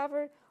may be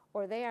covered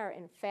or they are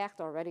in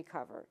fact already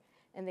covered,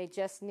 and they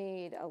just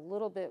need a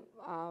little bit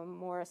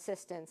more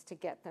assistance to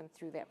get them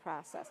through that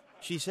process.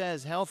 She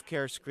says health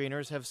care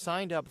screeners have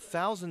signed up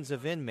thousands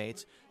of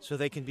inmates so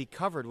they can be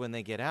covered when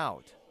they get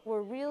out.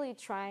 We're really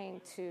trying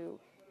to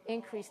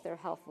increase their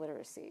health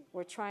literacy.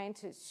 We're trying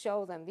to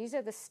show them these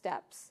are the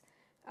steps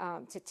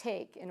to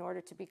take in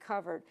order to be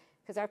covered.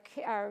 Because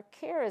our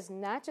care is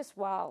not just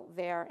while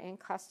they're in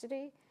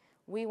custody.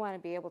 We want to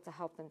be able to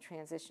help them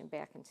transition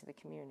back into the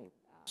community.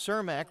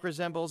 CERMAC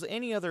resembles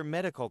any other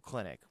medical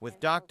clinic with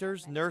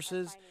doctors,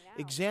 nurses,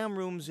 exam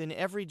rooms in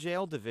every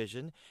jail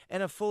division,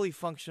 and a fully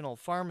functional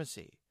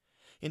pharmacy.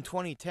 In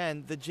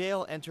 2010, the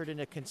jail entered in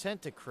a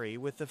consent decree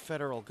with the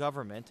federal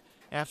government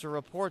after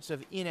reports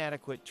of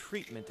inadequate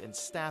treatment and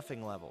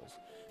staffing levels.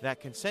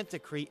 That consent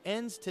decree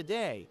ends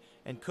today,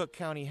 and Cook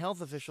County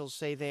health officials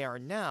say they are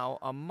now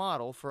a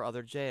model for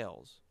other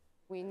jails.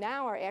 We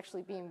now are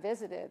actually being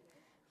visited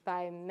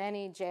by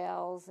many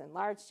jails and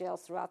large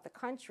jails throughout the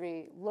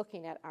country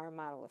looking at our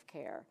model of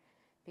care,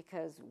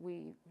 because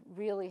we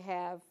really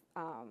have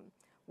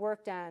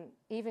worked on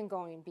even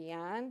going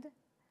beyond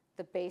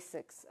the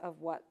basics of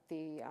what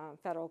the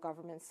federal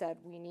government said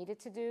we needed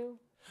to do.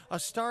 A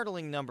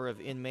startling number of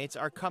inmates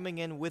are coming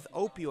in with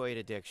opioid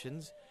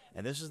addictions,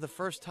 and this is the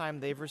first time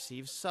they've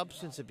received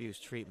substance abuse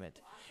treatment.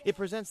 It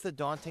presents the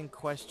daunting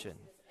question: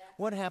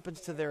 what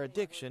happens to their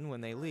addiction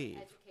when they leave?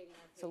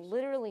 So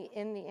literally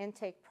in the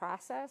intake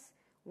process,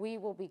 we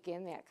will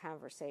begin that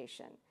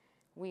conversation.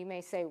 We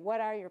may say,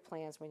 what are your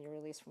plans when you're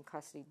released from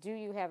custody? Do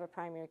you have a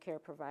primary care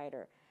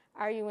provider?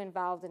 Are you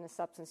involved in a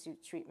substance use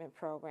treatment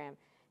program?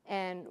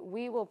 And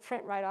we will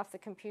print right off the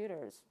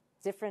computers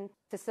different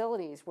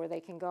facilities where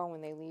they can go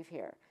when they leave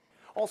here.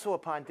 Also,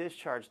 upon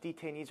discharge,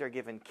 detainees are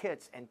given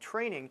kits and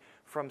training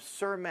from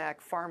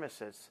CERMAC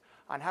pharmacists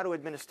on how to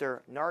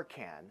administer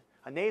Narcan,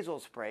 a nasal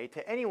spray,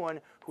 to anyone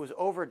who is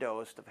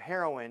overdosed of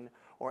heroin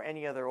or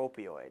any other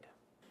opioid.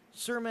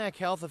 Cermak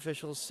health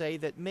officials say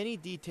that many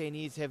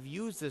detainees have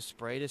used this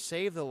spray to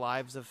save the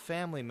lives of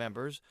family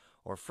members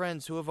or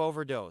friends who have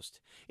overdosed.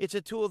 It's a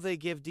tool they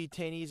give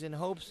detainees in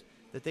hopes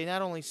that they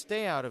not only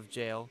stay out of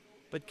jail,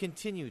 but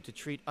continue to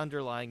treat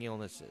underlying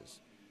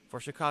illnesses. For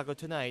Chicago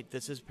Tonight,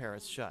 this is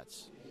Paris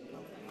Schutz.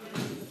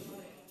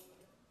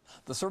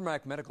 The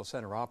Cermak Medical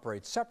Center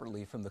operates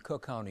separately from the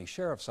Cook County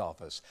Sheriff's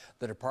Office,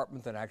 the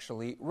department that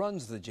actually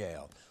runs the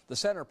jail. The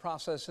center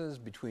processes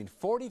between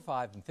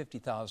 45 and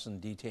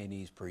 50,000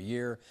 detainees per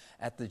year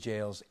at the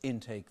jail's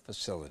intake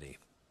facility.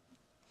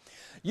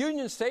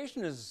 Union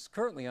Station is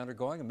currently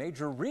undergoing a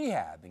major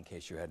rehab, in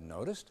case you hadn't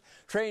noticed.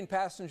 Train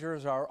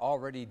passengers are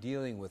already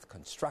dealing with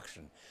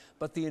construction,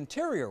 but the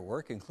interior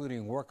work,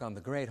 including work on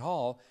the Great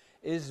Hall,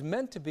 is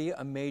meant to be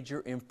a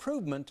major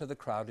improvement to the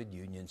crowded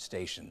Union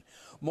Station.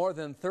 More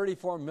than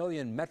 34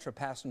 million Metra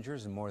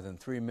passengers and more than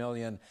 3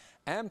 million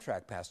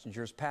Amtrak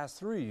passengers passed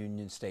through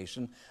Union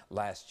Station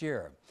last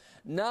year.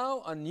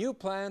 Now, a new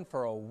plan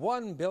for a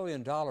 $1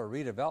 billion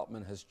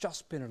redevelopment has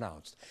just been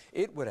announced.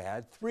 It would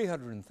add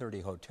 330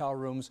 hotel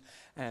rooms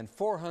and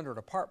 400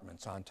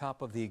 apartments on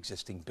top of the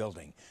existing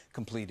building,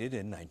 completed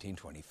in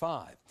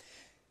 1925.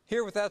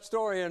 Here with that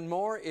story and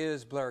more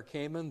is Blair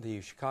Kalman, the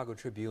Chicago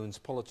Tribune's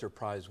Pulitzer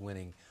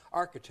Prize-winning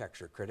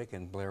architecture critic.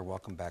 And Blair,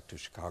 welcome back to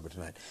Chicago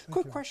Tonight.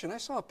 Quick question. I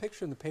saw a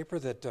picture in the paper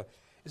that,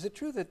 is it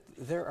true that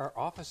there are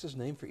offices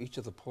named for each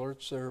of the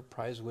Pulitzer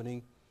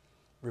Prize-winning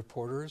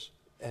reporters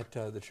at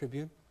the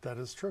Tribune? That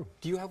is true.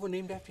 Do you have one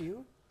named after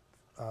you?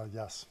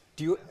 Yes.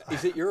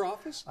 Is it your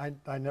office?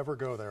 I never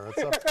go there.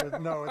 It's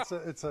up, no,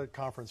 it's a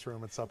conference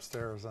room. It's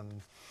upstairs,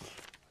 and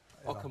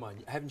oh, come on.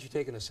 Haven't you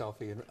taken a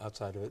selfie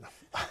outside of it?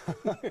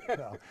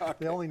 No.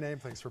 They only name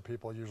things for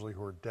people usually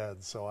who are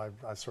dead, so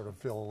I sort of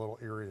feel a little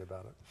eerie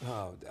about it.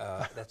 Oh,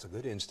 that's a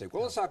good instinct.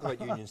 Well, let's talk about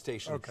Union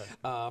Station. Okay.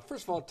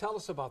 First of all, tell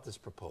us about this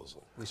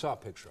proposal. We saw a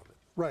picture of it.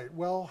 Right.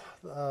 Well,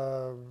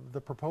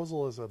 the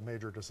proposal is a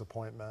major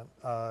disappointment.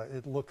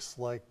 It looks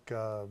like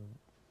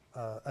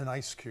an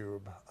ice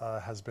cube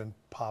has been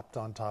popped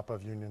on top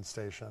of Union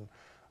Station.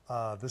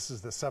 This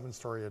is the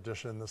 7-story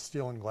addition, the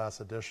steel and glass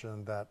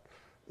addition that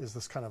is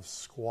this kind of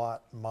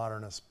squat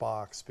modernist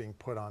box being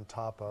put on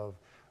top of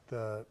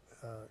the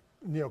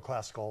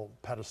neoclassical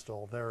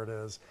pedestal. There it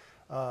is.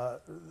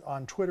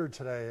 On Twitter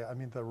today, I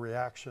mean, the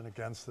reaction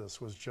against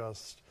this was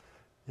just,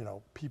 you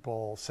know,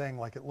 people saying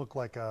like it looked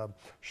like a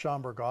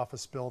Schaumburg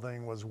office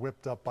building was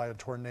whipped up by a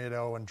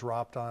tornado and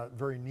dropped on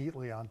very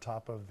neatly on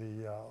top of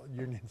the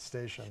Union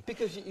Station.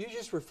 Because you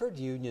just referred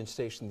to Union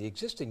Station, the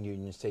existing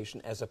Union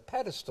Station, as a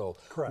pedestal,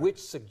 correct, which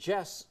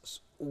suggests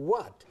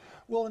what?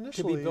 Well,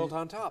 initially, to be built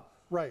on top.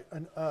 Right.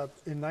 And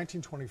in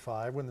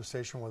 1925, when the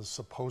station was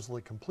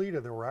supposedly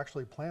completed, there were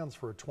actually plans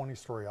for a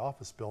 20-story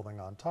office building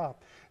on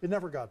top. It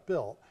never got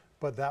built,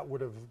 but that would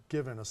have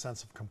given a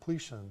sense of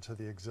completion to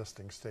the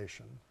existing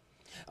station.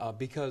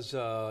 Because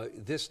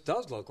this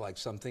does look like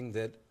something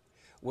that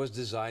was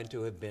designed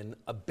to have been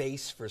a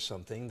base for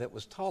something that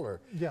was taller.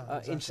 Yeah,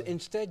 exactly.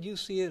 Instead, you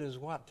see it as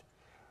what?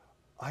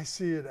 I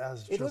see it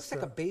as it looks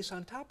like a base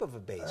on top of a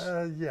base.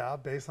 Yeah, a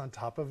base on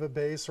top of a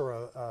base,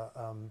 or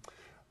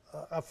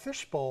a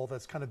fishbowl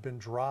that's kind of been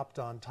dropped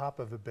on top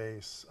of a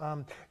base.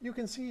 You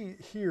can see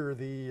here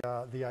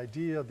the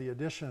idea of the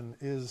addition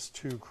is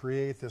to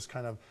create this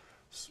kind of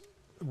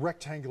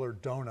rectangular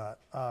donut.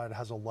 It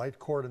has a light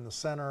cord in the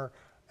center,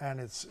 and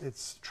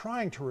it's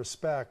trying to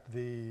respect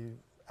the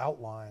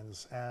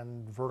outlines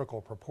and vertical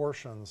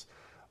proportions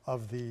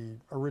of the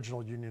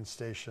original Union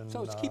Station.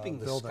 So it's keeping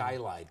the building.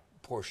 skylight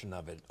portion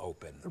of it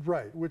open.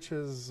 Right, which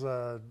is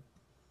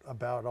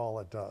about all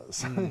it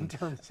does in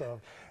terms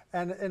of.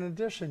 And in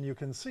addition, you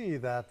can see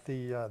that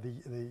the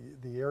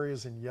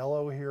areas in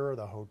yellow here are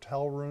the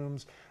hotel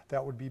rooms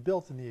that would be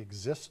built in the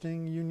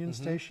existing Union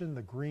Station.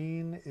 The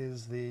green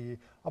is the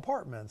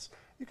apartments.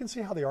 You can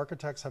see how the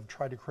architects have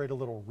tried to create a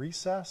little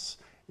recess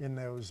in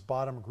those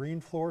bottom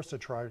green floors to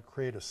try to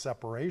create a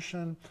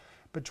separation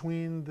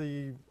between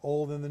the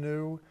old and the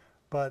new,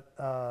 but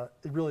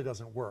it really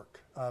doesn't work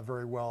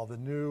very well. The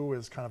new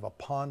is kind of a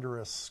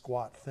ponderous,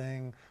 squat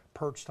thing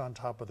perched on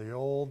top of the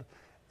old,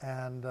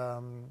 and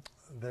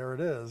there it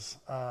is.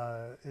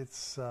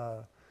 It's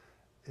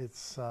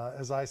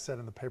as I said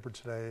in the paper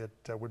today,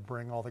 it would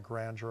bring all the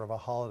grandeur of a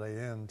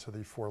Holiday Inn to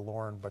the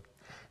forlorn but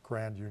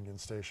grand Union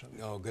Station.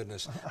 Oh,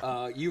 goodness.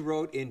 You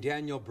wrote in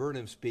Daniel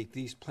Burnham's speak,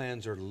 these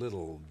plans are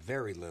little,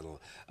 very little.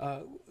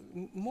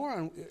 More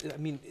on, I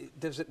mean,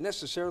 does it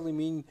necessarily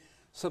mean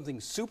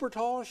something super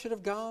tall should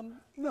have gone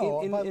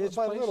No, in its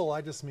by place? little, I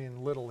just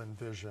mean little in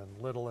vision,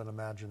 little in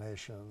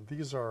imagination.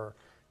 These are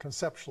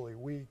conceptually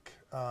weak.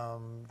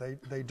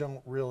 They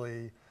don't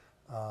really,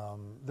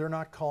 we're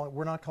not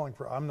calling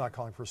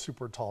for a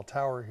super tall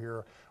tower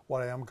here.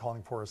 What I am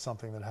calling for is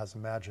something that has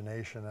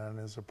imagination and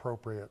is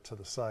appropriate to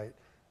the site,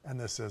 and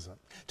this isn't.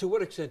 To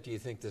what extent do you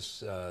think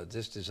this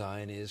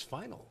design is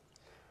final?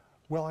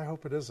 Well, I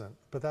hope it isn't,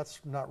 but that's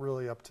not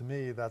really up to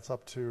me. That's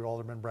up to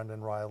Alderman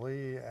Brendan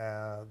Riley,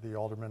 the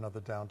alderman of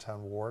the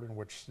downtown ward in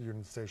which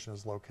Union Station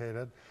is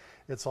located.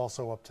 It's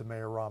also up to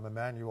Mayor Rahm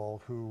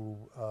Emanuel, who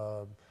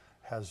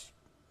has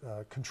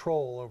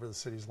control over the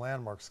city's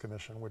Landmarks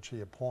Commission, which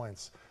he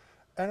appoints.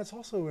 And it's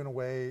also, in a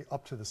way,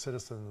 up to the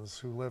citizens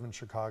who live in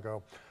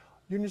Chicago.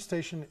 Union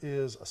Station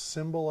is a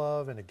symbol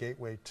of and a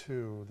gateway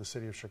to the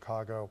city of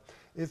Chicago.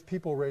 If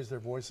people raise their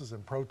voices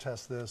and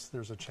protest this,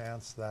 there's a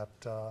chance that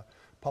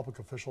public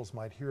officials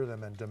might hear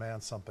them and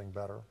demand something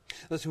better.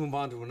 Let's move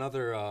on to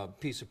another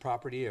piece of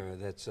property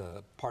that's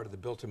part of the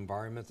built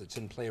environment that's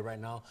in play right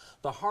now,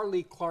 the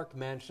Harley Clark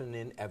Mansion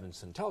in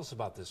Evanston. Tell us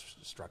about this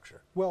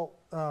structure. Well,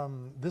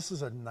 this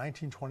is a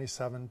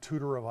 1927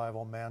 Tudor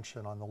Revival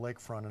mansion on the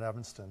lakefront in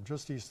Evanston,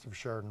 just east of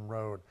Sheridan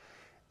Road.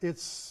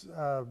 It's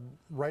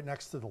right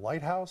next to the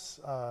lighthouse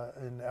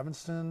in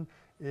Evanston.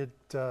 It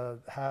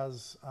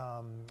has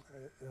a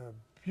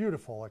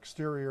beautiful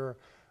exterior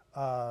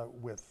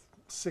with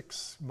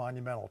 6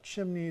 monumental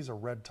chimneys, a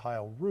red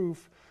tile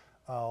roof,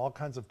 all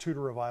kinds of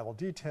Tudor Revival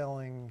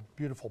detailing,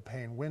 beautiful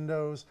pane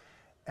windows,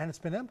 and it's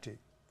been empty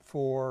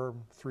for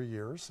 3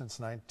 years since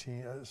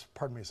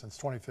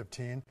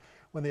 2015,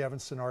 when the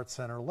Evanston Arts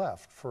Center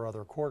left for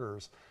other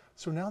quarters.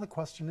 So now the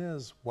question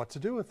is what to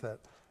do with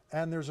it.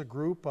 And there's a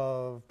group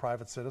of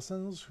private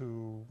citizens,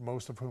 who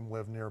most of whom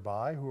live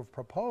nearby, who have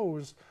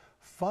proposed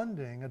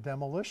funding a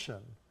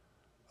demolition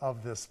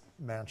of this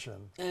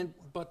mansion.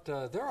 But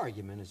their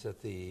argument is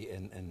that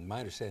and my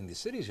understanding, the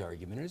city's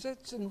argument is that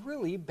it's in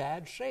really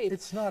bad shape.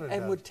 It's not in bad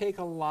shape. And would take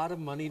a lot of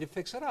money to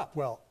fix it up.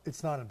 Well,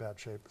 it's not in bad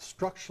shape.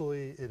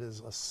 Structurally, it is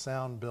a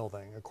sound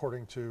building,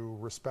 according to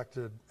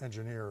respected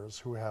engineers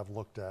who have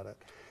looked at it.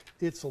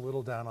 It's a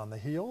little down on the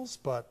heels,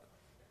 but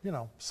you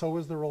know, so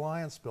was the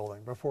Reliance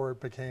building before it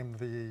became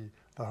the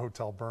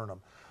Hotel Burnham.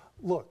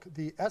 Look,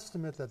 the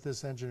estimate that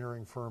this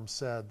engineering firm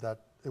said that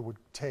it would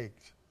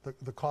take,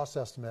 the cost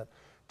estimate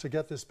to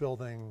get this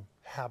building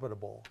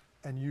habitable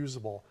and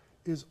usable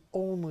is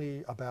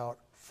only about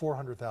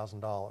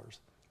 $400,000.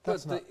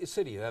 But the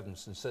city of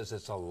Evanston says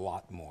it's a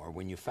lot more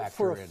when you factor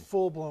for in. a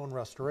full-blown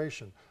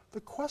restoration.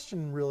 The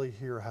question really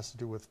here has to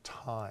do with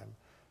time.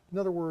 In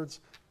other words,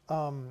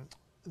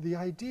 the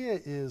idea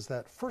is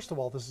that, first of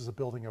all, this is a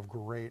building of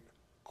great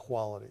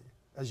quality,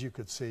 as you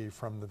could see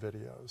from the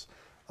videos.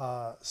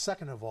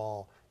 Second of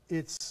all,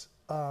 it's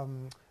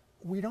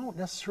we don't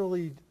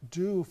necessarily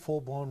do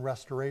full-blown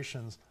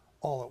restorations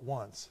all at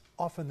once.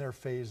 Often they're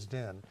phased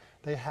in.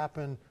 They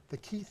happen, the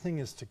key thing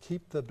is to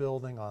keep the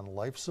building on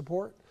life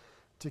support,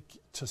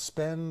 to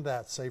spend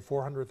that, say,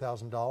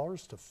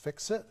 $400,000 to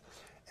fix it,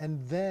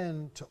 and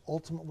then to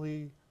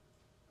ultimately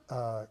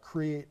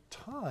create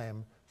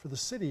time for the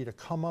city to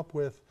come up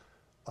with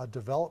a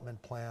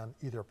development plan,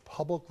 either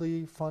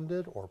publicly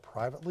funded or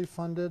privately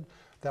funded,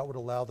 that would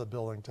allow the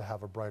building to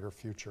have a brighter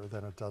future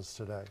than it does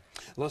today.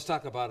 Let's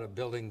talk about a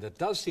building that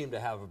does seem to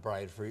have a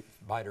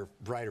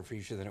brighter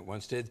future than it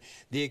once did,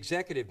 the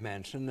Executive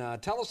Mansion.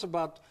 Tell us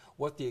about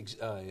what the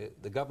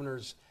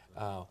governor's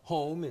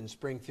home in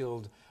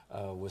Springfield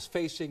was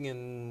facing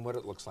and what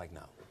it looks like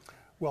now.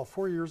 Well,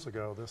 4 years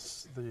ago,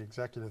 the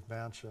Executive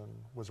Mansion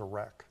was a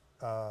wreck.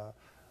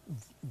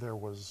 There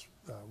was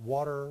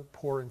water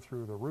pouring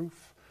through the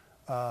roof.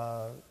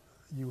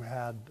 You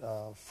had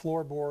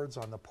floorboards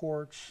on the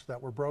porch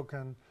that were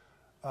broken.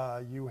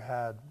 You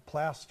had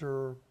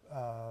plaster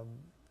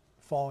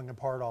falling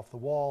apart off the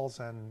walls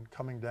and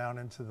coming down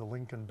into the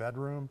Lincoln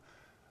bedroom.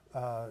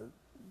 You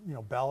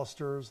know,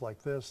 balusters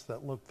like this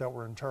that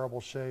were in terrible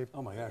shape.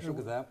 Oh my gosh, look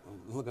at that!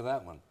 Look at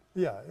that one.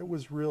 Yeah, it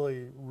was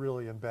really,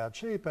 really in bad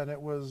shape, and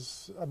it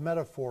was a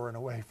metaphor in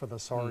a way for the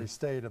sorry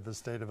state of the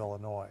state of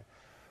Illinois.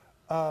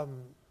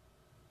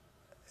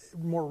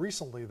 More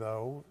recently,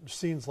 though,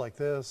 scenes like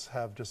this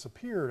have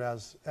disappeared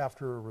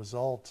after a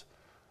result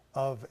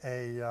of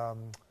a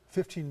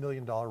 $15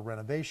 million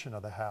renovation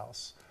of the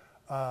house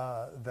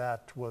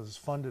that was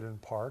funded in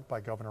part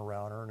by Governor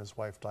Rauner and his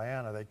wife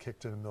Diana. They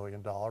kicked in $1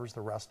 million.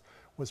 The rest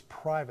was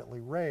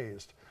privately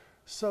raised.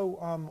 So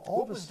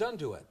what was done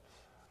to it?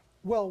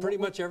 Well, pretty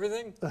much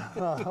everything.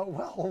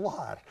 Well, a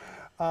lot.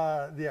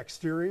 The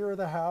exterior of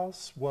the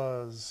house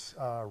was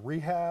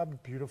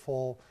rehabbed,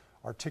 beautiful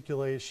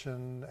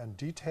articulation and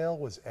detail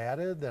was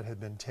added that had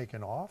been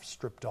taken off,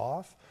 stripped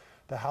off.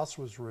 The house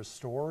was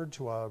restored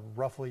to a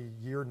roughly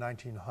year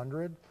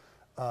 1900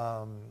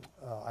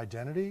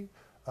 identity.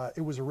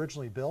 It was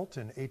originally built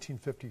in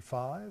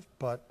 1855,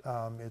 but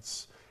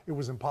it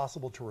was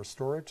impossible to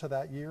restore it to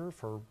that year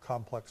for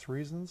complex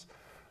reasons.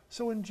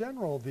 So in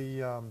general,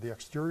 the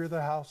exterior of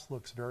the house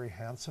looks very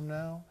handsome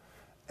now,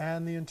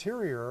 and the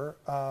interior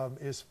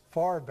is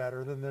far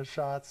better than the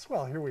shots.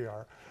 Well, here we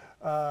are.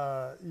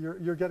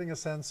 You're getting a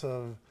sense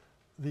of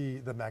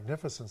the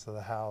magnificence of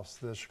the house.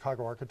 The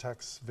Chicago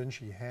architects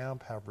Vinci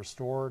Hamp have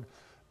restored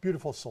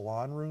beautiful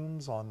salon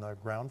rooms on the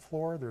ground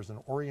floor. There's an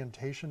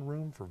orientation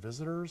room for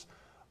visitors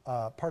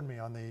pardon me,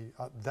 on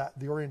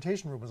the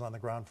orientation room is on the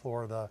ground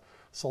floor. The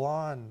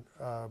salon,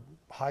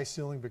 high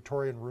ceiling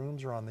Victorian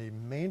rooms are on the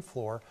main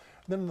floor.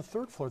 And then on the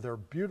third floor, there are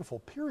beautiful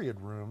period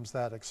rooms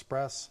that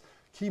express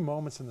key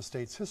moments in the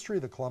state's history,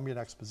 the Columbian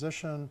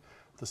Exposition,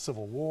 the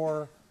Civil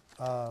War.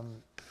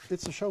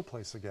 It's a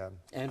showplace again.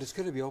 And it's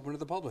going to be open to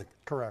the public.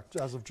 Correct,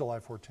 as of July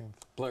 14th.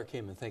 Blair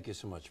Kamen, thank you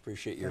so much.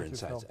 Appreciate your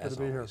insights, Good as to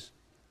be always.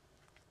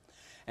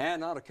 here.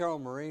 And now to Carol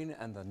Marine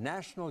and the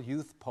National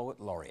Youth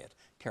Poet Laureate.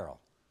 Carol.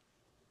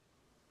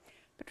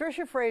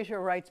 Patricia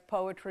Frazier writes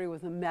poetry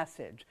with a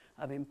message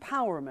of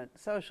empowerment,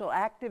 social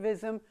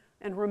activism,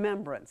 and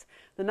remembrance.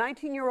 The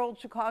 19-year-old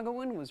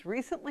Chicagoan was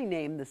recently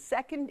named the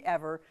second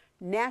ever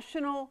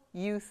National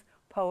Youth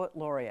Poet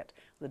Laureate.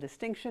 The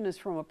distinction is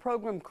from a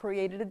program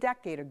created a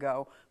decade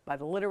ago by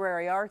the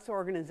literary arts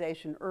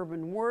organization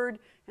Urban Word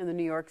and the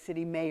New York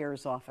City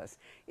Mayor's Office.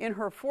 In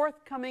her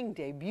forthcoming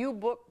debut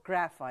book,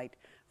 Graphite,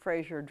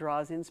 Frazier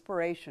draws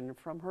inspiration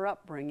from her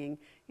upbringing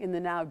in the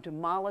now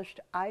demolished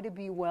Ida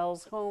B.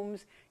 Wells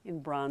homes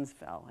in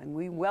Bronzeville. And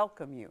we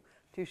welcome you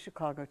to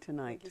Chicago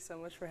Tonight. Thank you so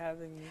much for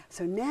having me.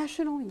 So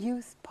National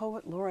Youth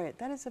Poet Laureate,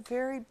 that is a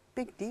very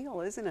big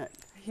deal, isn't it?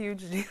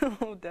 Huge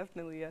deal,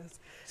 definitely, yes.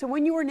 So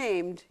when you were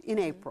named in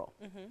April,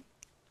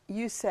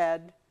 you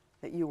said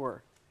that you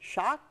were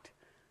shocked,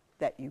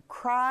 that you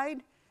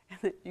cried, and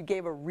that you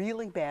gave a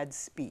really bad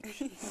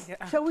speech.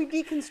 Yeah. Shall we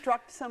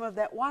deconstruct some of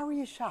that? Why were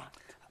you shocked?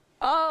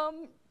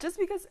 Just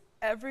because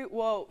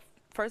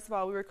first of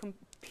all, we were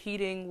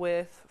competing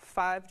with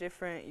 5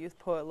 different youth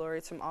poet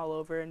laureates from all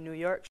over New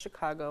York,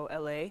 Chicago,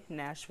 LA,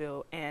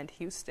 Nashville, and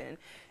Houston.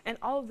 And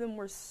all of them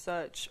were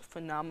such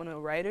phenomenal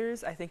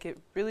writers. I think it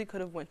really could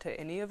have went to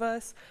any of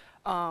us.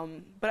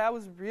 But I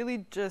was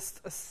really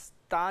just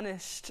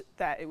astonished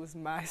that it was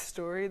my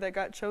story that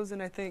got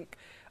chosen. I think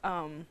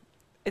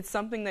it's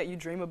something that you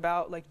dream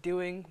about like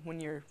doing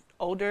when you're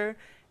older.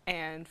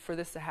 And for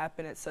this to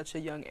happen at such a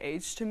young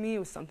age to me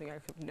was something I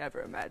could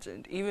never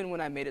imagined. Even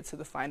when I made it to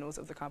the finals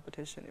of the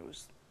competition, it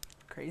was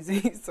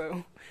crazy.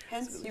 So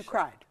hence really you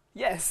cried.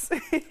 Yes.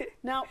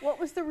 Now, what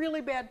was the really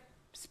bad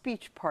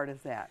speech part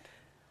of that?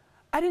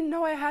 I didn't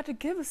know I had to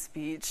give a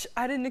speech.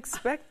 I didn't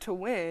expect to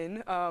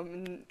win.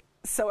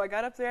 So I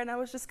got up there and I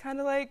was just kind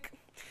of like,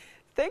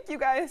 thank you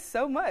guys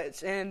so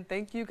much. And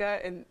thank you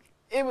guys. And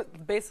it was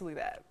basically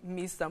that,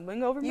 me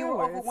stumbling over my words. You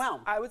were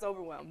overwhelmed. I was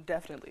overwhelmed,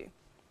 definitely.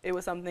 It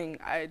was something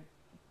I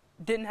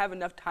didn't have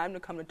enough time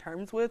to come to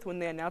terms with. When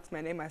they announced my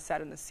name, I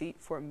sat in the seat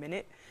for a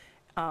minute,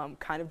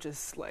 kind of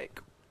just like,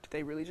 did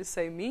they really just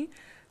say me?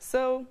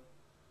 So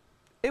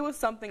it was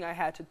something I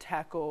had to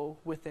tackle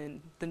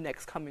within the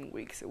next coming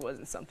weeks. It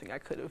wasn't something I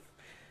could have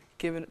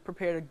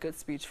prepared a good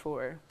speech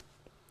for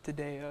the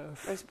day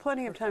of. There's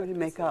plenty of time to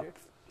make up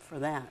for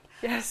that.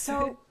 Yes.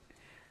 So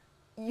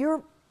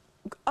your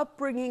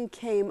upbringing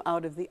came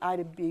out of the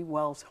Ida B.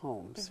 Wells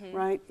homes,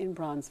 right, in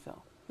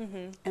Bronzeville.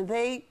 And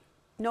they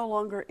no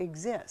longer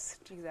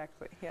exist.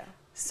 Exactly, yeah.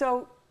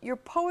 So your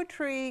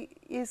poetry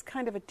is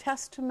kind of a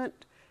testament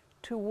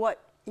to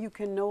what you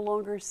can no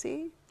longer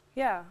see?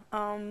 Yeah.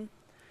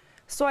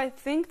 So I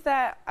think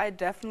that I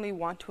definitely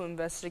want to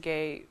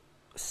investigate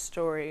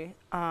story.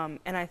 And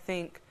I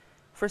think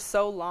for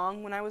so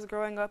long when I was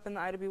growing up in the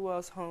Ida B.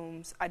 Wells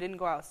homes, I didn't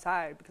go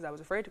outside because I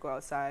was afraid to go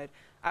outside.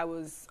 I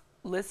was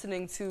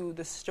listening to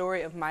the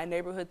story of my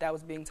neighborhood that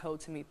was being told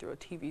to me through a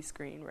TV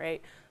screen,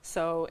 right?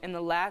 So in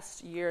the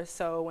last year or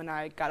so, when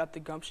I got up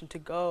the gumption to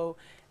go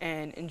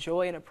and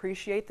enjoy and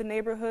appreciate the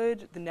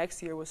neighborhood, the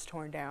next year was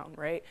torn down,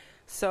 right?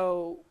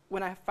 So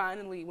when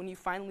you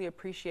finally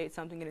appreciate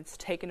something and it's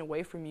taken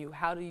away from you,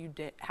 how do you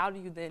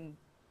then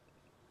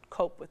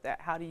cope with that?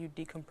 How do you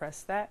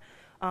decompress that?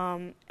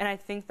 And I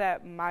think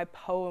that my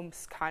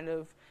poems kind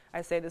of,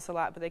 I say this a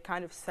lot, but they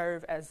kind of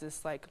serve as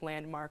this like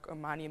landmark or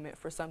monument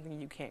for something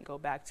you can't go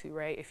back to,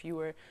 right? If you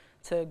were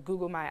to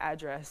Google my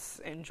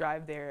address and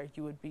drive there,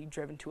 you would be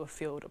driven to a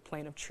field, a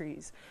plain of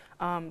trees.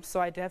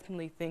 So I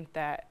definitely think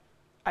that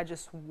I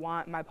just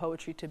want my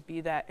poetry to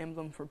be that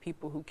emblem for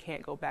people who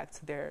can't go back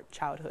to their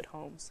childhood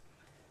homes.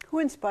 Who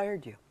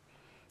inspired you?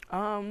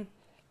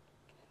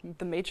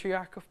 The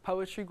matriarch of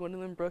poetry,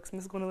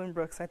 Miss Gwendolyn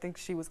Brooks. I think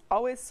she was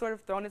always sort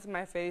of thrown into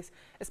my face,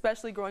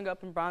 especially growing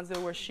up in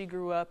Bronzeville where she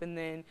grew up and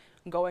then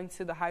going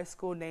to the high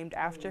school named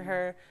after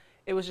her.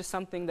 It was just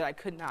something that I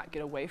could not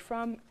get away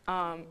from.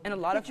 And a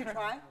lot Did you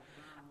try?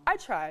 I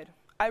tried.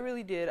 I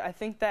really did. I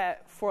think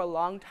that for a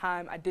long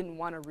time I didn't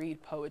want to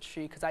read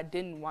poetry because I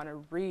didn't want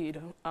to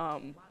read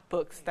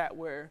books that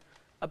were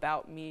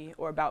about me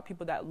or about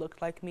people that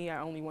looked like me. I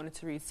only wanted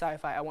to read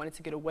sci-fi. I wanted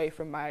to get away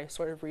from my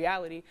sort of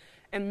reality.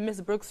 And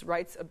Ms. Brooks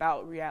writes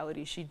about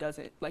reality. She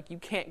doesn't, like, you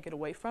can't get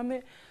away from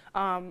it.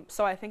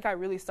 So I think I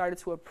really started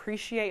to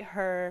appreciate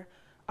her,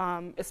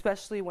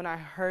 especially when I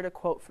heard a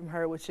quote from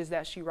her, which is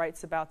that she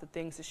writes about the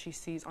things that she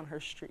sees on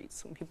her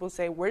streets. When people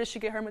say, where does she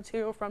get her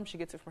material from? She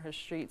gets it from her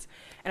streets.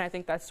 And I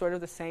think that's sort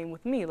of the same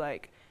with me.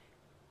 Like,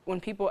 when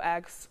people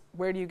ask,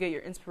 where do you get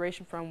your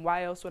inspiration from?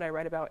 Why else would I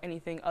write about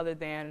anything other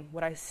than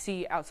what I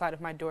see outside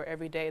of my door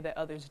every day that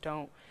others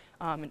don't,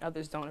 and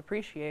others don't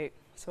appreciate?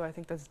 So I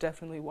think that's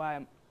definitely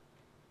why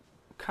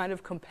kind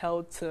of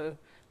compelled to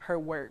her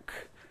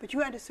work. But you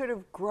had to sort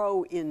of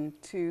grow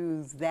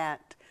into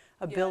that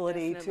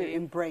ability to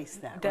embrace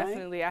that, right?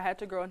 Definitely. I had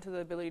to grow into the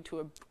ability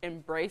to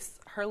embrace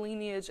her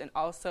lineage and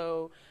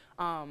also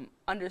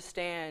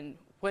understand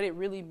what it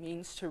really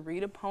means to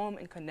read a poem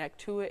and connect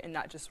to it, and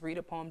not just read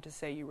a poem to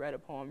say you read a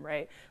poem,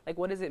 right? Like,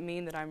 what does it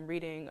mean that I'm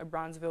reading a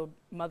Bronzeville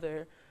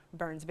mother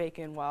burns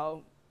bacon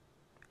while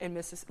in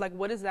Mississippi? Like,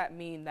 what does that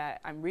mean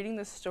that I'm reading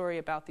this story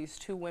about these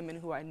two women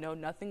who I know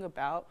nothing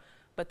about,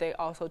 but they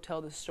also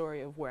tell the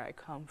story of where I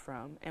come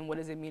from? And what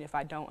does it mean if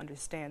I don't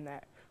understand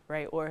that,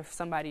 right? Or if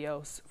somebody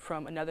else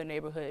from another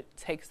neighborhood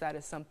takes that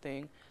as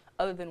something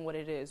other than what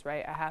it is,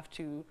 right?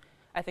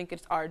 I think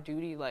it's our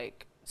duty,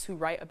 like, to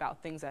write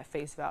about things at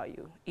face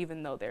value,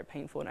 even though they're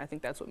painful. And I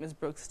think that's what Ms.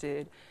 Brooks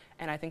did.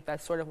 And I think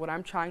that's sort of what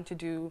I'm trying to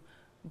do,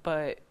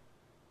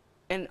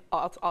 and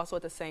also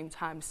at the same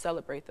time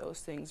celebrate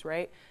those things,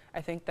 right?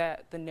 I think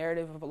that the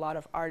narrative of a lot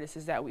of artists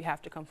is that we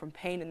have to come from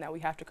pain and that we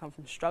have to come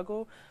from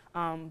struggle.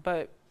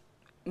 But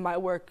my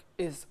work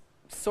is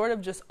sort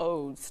of just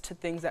odes to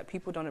things that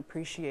people don't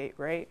appreciate,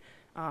 right?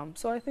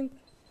 So I think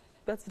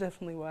that's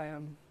definitely why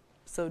I'm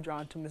so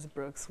drawn to Ms.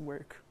 Brooks'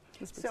 work.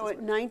 So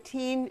at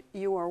 19,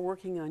 you are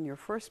working on your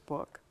first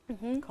book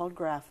called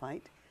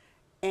Graphite.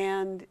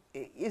 And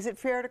is it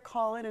fair to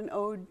call it an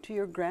ode to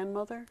your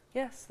grandmother?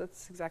 Yes,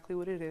 that's exactly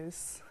what it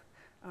is.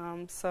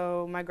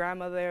 So my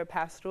grandmother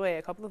passed away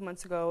a couple of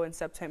months ago in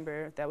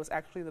September. That was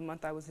actually the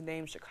month I was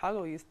named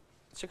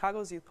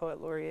Chicago's Youth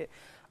Poet Laureate.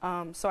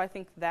 So I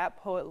think that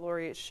poet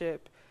laureateship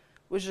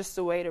was just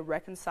a way to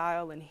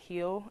reconcile and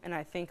heal. And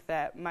I think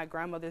that my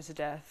grandmother's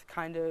death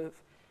kind of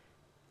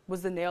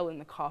was the nail in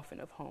the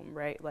coffin of home,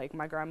 right? Like,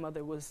 my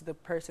grandmother was the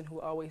person who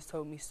always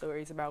told me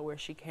stories about where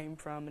she came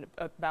from and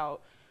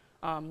about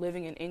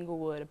living in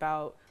Inglewood,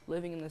 about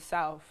living in the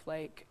South.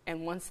 Like,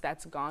 and once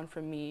that's gone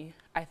from me,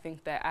 I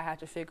think that I had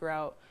to figure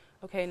out,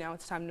 okay, now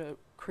it's time to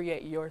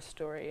create your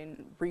story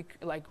and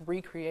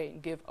recreate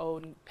and give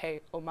ode and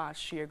pay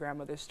homage to your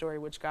grandmother's story,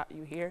 which got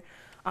you here.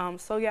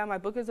 So yeah, my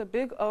book is a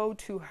big ode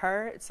to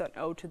her. It's an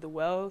ode to the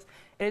Wells.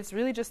 And it's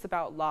really just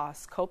about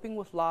loss, coping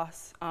with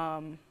loss,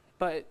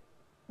 but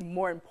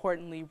more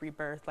importantly,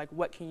 rebirth. Like,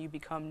 what can you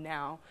become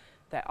now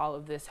that all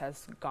of this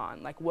has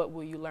gone? Like, what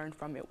will you learn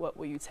from it? What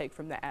will you take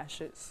from the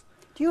ashes?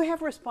 Do you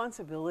have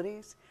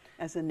responsibilities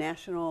as a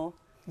National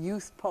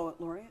Youth Poet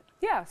Laureate?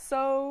 Yeah,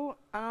 so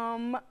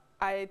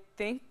I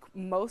think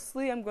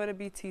mostly I'm going to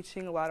be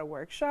teaching a lot of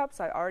workshops.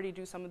 I already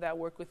do some of that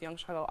work with Young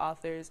Chicago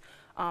authors.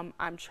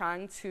 I'm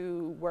trying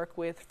to work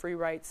with Free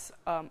Rights,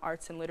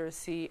 Arts and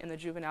Literacy in the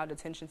Juvenile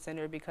Detention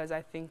Center, because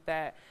I think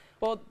that,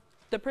 well,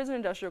 the prison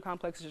industrial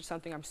complex is just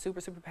something I'm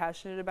super, super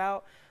passionate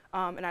about.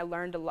 And I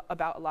learned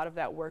about a lot of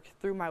that work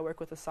through my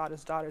work with the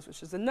SCOTUS Daughters,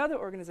 which is another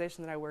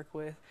organization that I work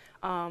with.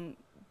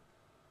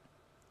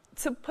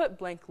 To put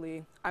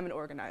blankly, I'm an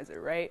organizer,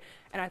 right?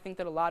 And I think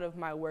that a lot of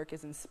my work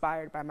is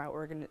inspired by my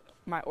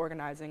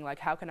organizing. Like,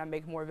 how can I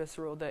make more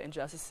visceral the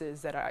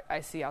injustices that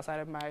I see outside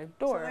of my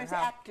door? So there's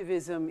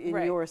activism in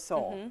your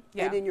soul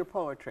and in your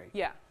poetry.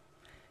 Yeah.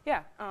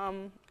 Yeah.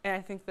 And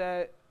I think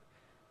that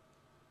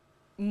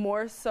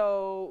more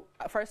so,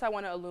 first I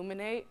want to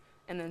illuminate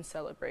and then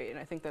celebrate. And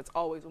I think that's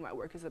always what my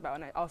work is about.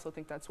 And I also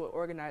think that's what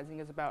organizing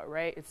is about,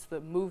 right? It's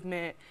the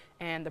movement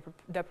and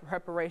the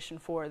preparation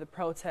for the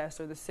protest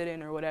or the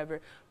sit-in or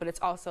whatever, but it's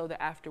also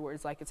the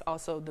afterwards. Like, it's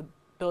also the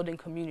building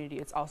community.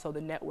 It's also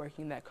the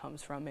networking that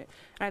comes from it.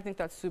 And I think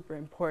that's super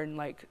important,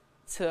 like,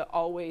 to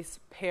always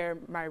pair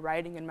my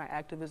writing and my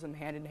activism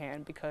hand in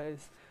hand,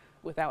 because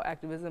without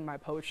activism, my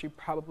poetry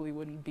probably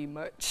wouldn't be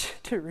much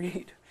to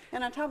read.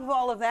 And on top of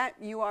all of that,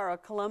 you are a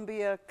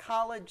Columbia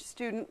College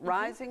student,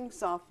 rising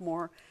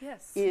sophomore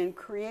in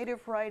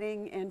creative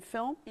writing and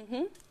film.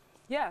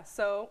 Yeah,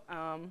 so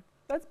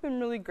that's been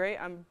really great.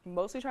 I'm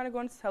mostly trying to go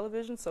into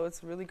television, so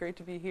it's really great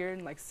to be here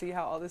and, like, see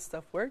how all this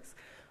stuff works.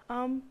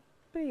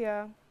 But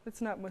yeah,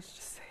 it's not much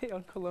to say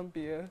on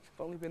Columbia.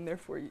 I've only been there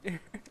for a year.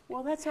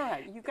 Well, that's all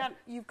right.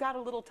 You've got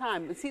a little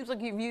time. It seems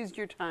like you've used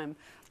your time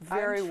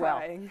very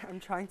well. I'm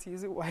trying to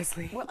use it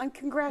wisely. Well, and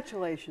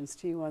congratulations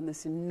to you on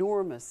this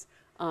enormous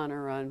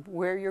honor on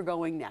where you're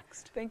going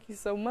next. Thank you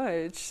so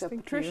much. So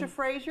Patricia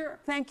Frazier,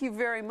 thank you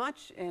very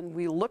much, and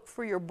we look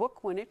for your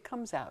book when it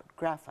comes out,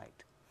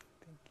 Graphite.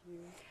 Thank you.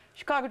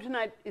 Chicago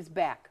Tonight is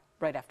back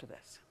right after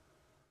this.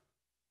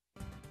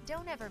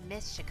 Don't ever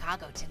miss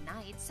Chicago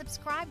Tonight.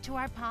 Subscribe to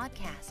our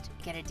podcast.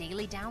 Get a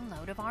daily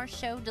download of our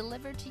show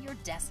delivered to your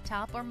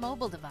desktop or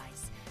mobile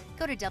device.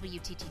 Go to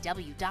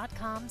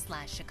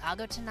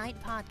WTTW.com/Chicago Tonight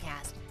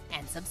Podcast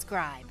and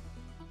subscribe.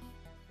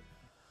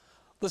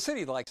 The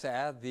city likes to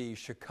add the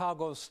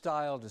Chicago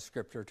style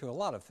descriptor to a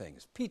lot of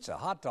things: pizza,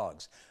 hot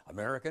dogs,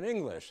 American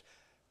English.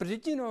 But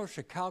did you know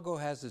Chicago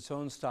has its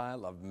own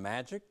style of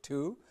magic,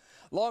 too?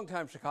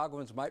 Longtime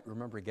Chicagoans might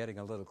remember getting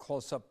a little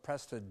close-up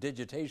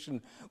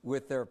prestidigitation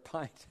with their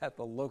pint at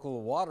the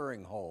local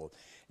watering hole.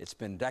 It's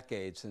been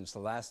decades since the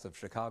last of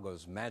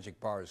Chicago's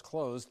magic bars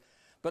closed,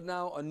 but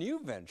now a new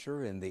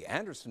venture in the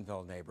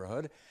Andersonville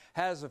neighborhood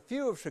has a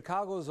few of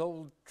Chicago's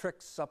old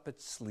tricks up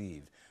its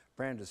sleeve.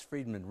 Brandis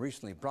Friedman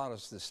recently brought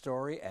us this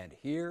story, and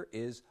here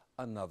is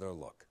another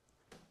look.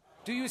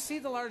 Do you see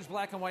the large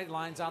black and white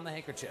lines on the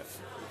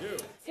handkerchief? We do.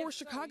 For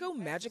Chicago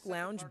Magic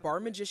Lounge bar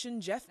magician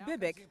Jeff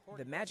Bibick,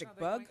 the magic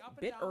bug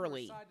bit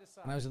early.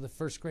 When I was in the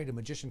first grade, a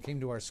magician came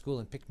to our school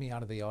and picked me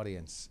out of the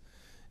audience.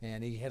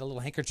 And he had a little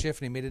handkerchief,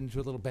 and he made it into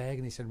a little bag,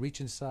 and he said,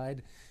 reach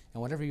inside,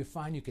 and whatever you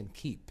find, you can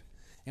keep.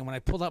 And when I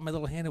pulled out my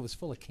little hand, it was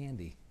full of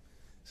candy.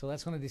 So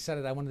that's when I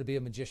decided I wanted to be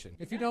a magician.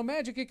 If you know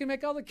magic, you can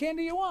make all the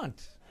candy you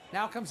want.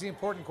 Now comes the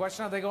important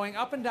question. Are they going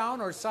up and down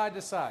or side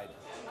to side?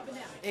 Up and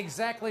down.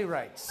 Exactly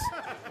right.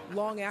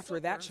 Long after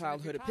that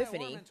childhood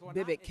epiphany,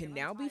 Bibick can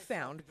now be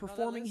found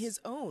performing his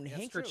own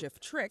handkerchief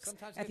tricks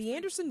at the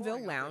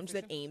Andersonville Lounge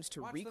that aims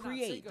to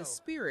recreate the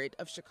spirit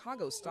of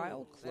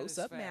Chicago-style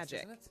close-up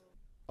magic.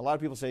 A lot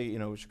of people say, you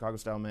know,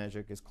 Chicago-style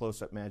magic is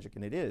close-up magic,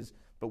 and it is,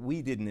 but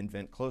we didn't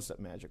invent close-up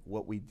magic.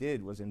 What we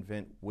did was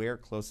invent where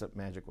close-up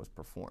magic was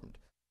performed.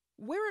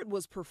 Where it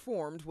was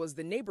performed was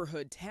the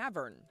Neighborhood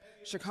Tavern.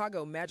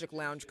 Chicago Magic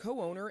Lounge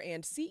co-owner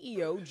and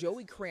CEO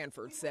Joey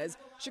Cranford says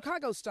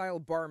Chicago-style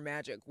bar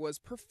magic was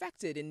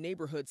perfected in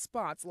neighborhood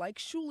spots like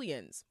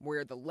Schulian's,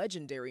 where the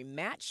legendary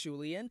Matt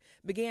Schulian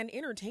began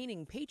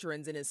entertaining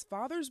patrons in his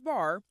father's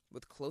bar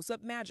with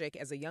close-up magic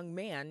as a young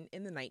man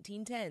in the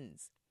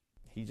 1910s.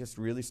 He just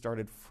really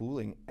started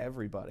fooling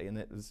everybody,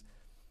 and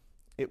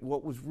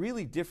what was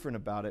really different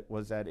about it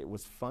was that it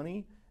was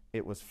funny,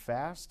 it was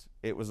fast,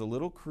 it was a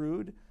little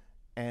crude,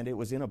 and it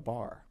was in a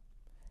bar.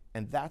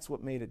 And that's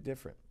what made it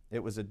different.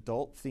 It was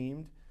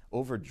adult-themed,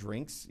 over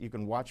drinks. You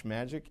can watch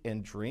magic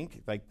and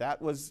drink. Like,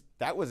 that was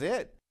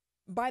it.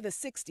 By the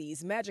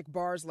 60s, magic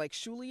bars like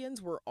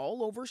Schulian's were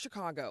all over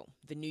Chicago.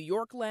 The New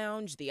York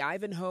Lounge, the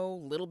Ivanhoe,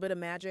 Little Bit of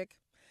Magic.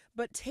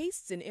 But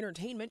tastes in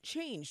entertainment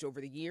changed over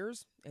the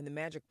years, and the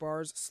magic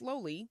bars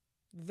slowly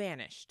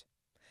vanished.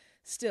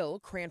 Still,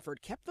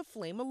 Cranford kept the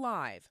flame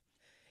alive.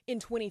 In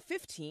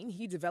 2015,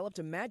 he developed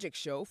a magic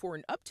show for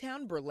an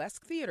uptown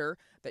burlesque theater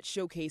that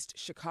showcased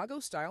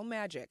Chicago-style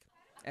magic.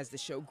 As the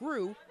show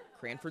grew,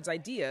 Cranford's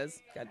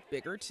ideas got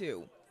bigger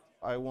too.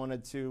 I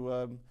wanted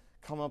to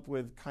come up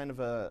with kind of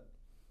a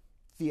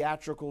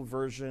theatrical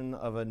version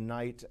of a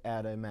night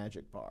at a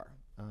magic bar,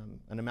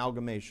 an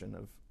amalgamation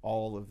of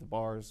all of the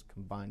bars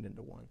combined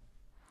into one.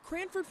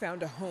 Cranford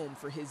found a home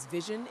for his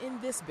vision in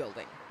this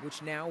building,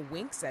 which now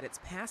winks at its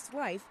past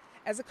life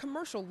as a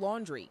commercial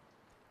laundry.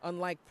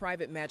 Unlike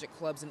private magic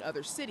clubs in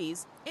other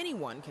cities,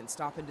 anyone can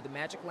stop into the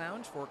Magic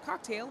Lounge for a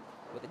cocktail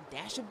with a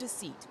dash of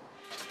deceit.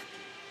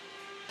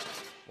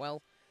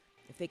 Well,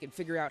 if they could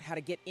figure out how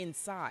to get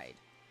inside.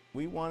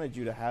 We wanted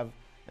you to have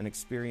an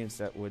experience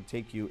that would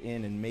take you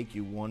in and make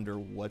you wonder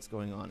what's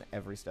going on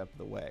every step of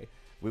the way.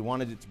 We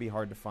wanted it to be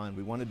hard to find.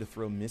 We wanted to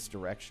throw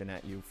misdirection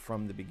at you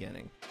from the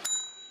beginning.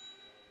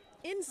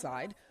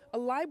 Inside, a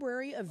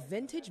library of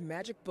vintage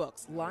magic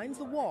books lines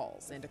the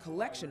walls, and a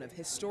collection of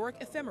historic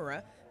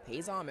ephemera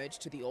pays homage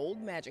to the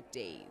old magic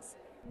days.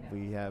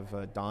 We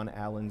have Don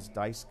Allen's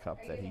dice cup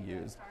that he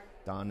used.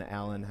 Don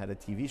Allen had a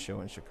TV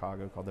show in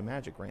Chicago called The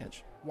Magic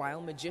Ranch.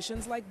 While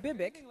magicians like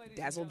Bibick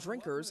dazzle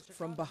drinkers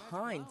from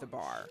behind the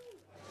bar.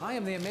 I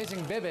am the amazing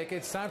Bibick.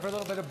 It's time for a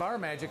little bit of bar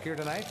magic here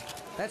tonight.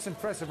 That's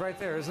impressive right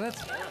there, isn't it?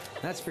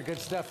 That's for good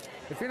stuff.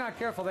 If you're not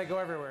careful, they go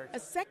everywhere. A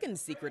second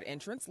secret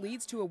entrance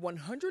leads to a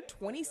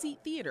 120-seat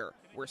theater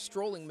where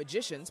strolling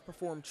magicians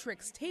perform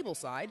tricks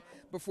tableside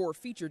before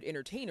featured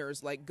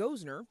entertainers like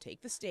Gosner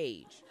take the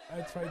stage. I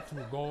try to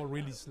go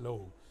really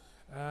slow.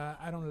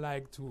 I don't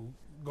like to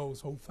go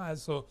so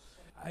fast, so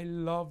I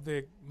love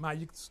the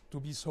magic to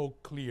be so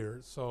clear.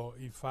 So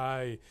if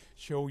I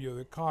show you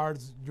the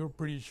cards, you're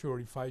pretty sure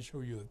if I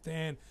show you the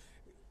 10,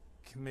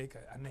 can make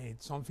an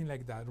 8, something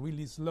like that,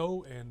 really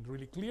slow and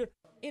really clear.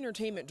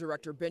 Entertainment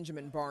director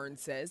Benjamin Barnes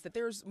says that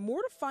there's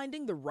more to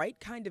finding the right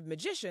kind of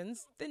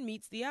magicians than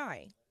meets the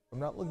eye. I'm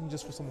not looking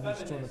just for someone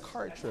who's doing a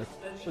card trick,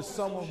 but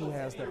someone who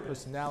has that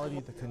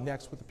personality that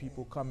connects with the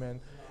people who come in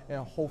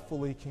and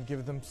hopefully can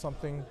give them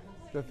something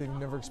that they've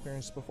never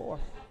experienced before.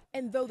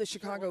 And though the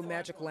Chicago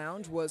Magic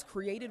Lounge was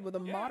created with a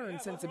modern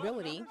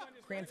sensibility,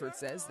 Cranford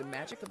says the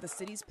magic of the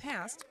city's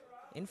past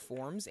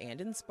informs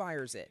and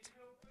inspires it.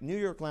 New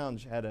York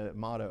Lounge had a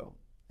motto,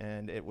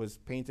 and it was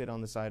painted on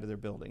the side of their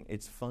building.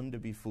 It's fun to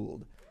be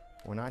fooled.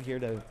 We're not here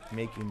to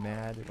make you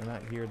mad. We're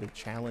not here to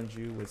challenge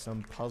you with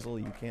some puzzle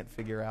you can't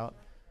figure out.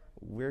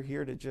 We're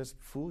here to just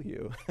fool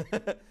you.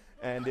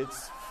 And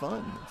it's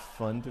fun. It's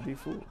fun to be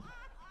fooled.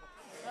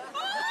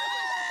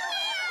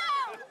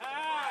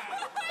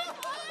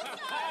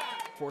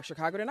 For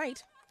Chicago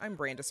Tonight, I'm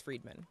Brandis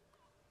Friedman.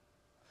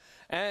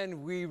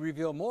 And we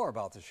reveal more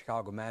about the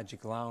Chicago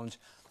Magic Lounge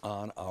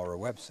on our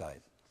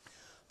website.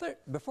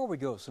 Before we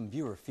go, some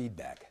viewer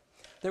feedback.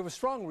 There was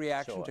strong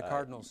reaction to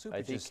Cardinal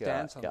Cupach's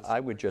stance on I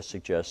would just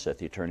suggest that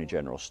the Attorney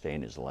General stay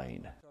in his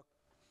lane.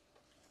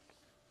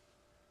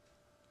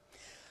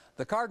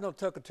 The Cardinal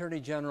took Attorney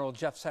General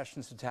Jeff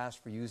Sessions to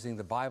task for using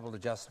the Bible to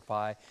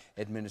justify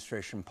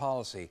administration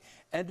policy,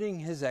 ending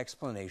his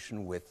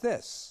explanation with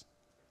this.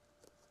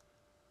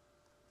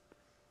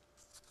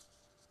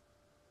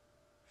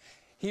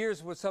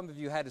 Here's what some of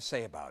you had to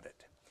say about it.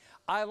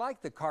 I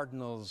like the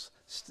Cardinals'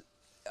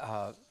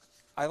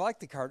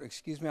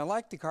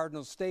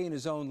 stay in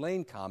his own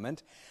lane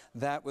comment.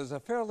 That was a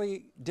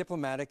fairly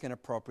diplomatic and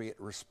appropriate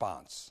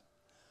response.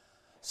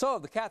 So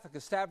the Catholic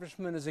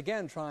establishment is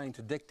again trying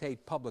to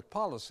dictate public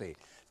policy.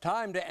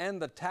 Time to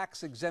end the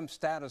tax-exempt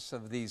status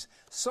of these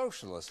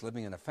socialists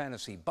living in a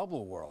fantasy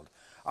bubble world.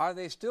 Are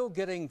they still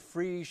getting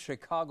free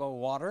Chicago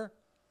water?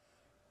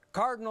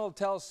 Cardinal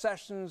tells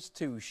Sessions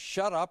to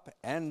shut up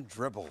and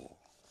dribble.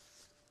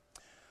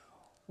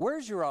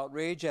 Where's your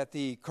outrage at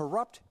the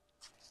corrupt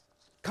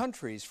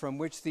countries from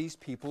which these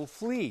people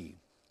flee?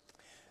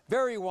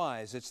 Very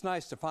wise. It's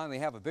nice to finally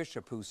have a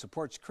bishop who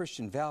supports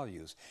Christian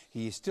values.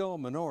 He is still a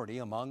minority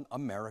among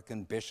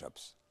American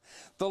bishops.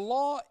 The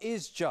law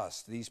is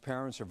just. These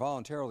parents are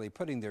voluntarily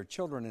putting their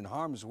children in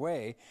harm's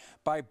way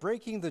by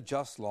breaking the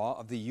just law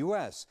of the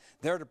U.S.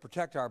 They're to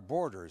protect our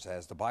borders,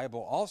 as the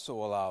Bible also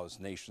allows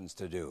nations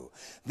to do.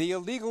 The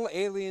illegal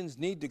aliens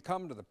need to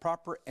come to the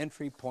proper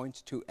entry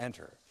points to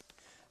enter.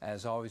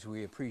 As always,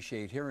 we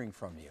appreciate hearing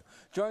from you.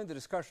 Join the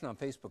discussion on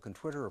Facebook and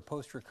Twitter, or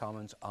post your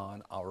comments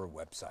on our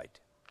website.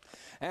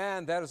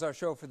 And that is our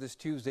show for this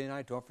Tuesday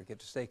night. Don't forget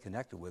to stay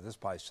connected with us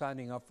by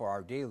signing up for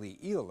our daily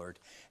e-alert.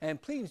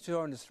 And please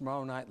join us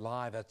tomorrow night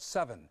live at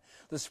 7.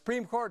 The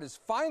Supreme Court is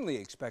finally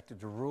expected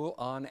to rule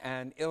on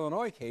an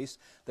Illinois case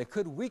that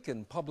could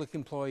weaken public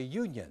employee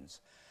unions.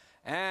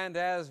 And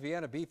as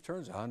Vienna beef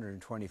turns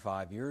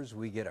 125 years,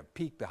 we get a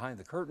peek behind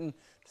the curtain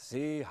to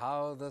see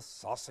how the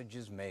sausage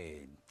is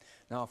made.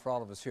 Now, for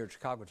all of us here at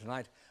Chicago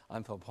Tonight,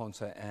 I'm Phil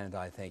Ponce, and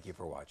I thank you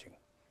for watching.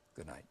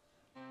 Good night.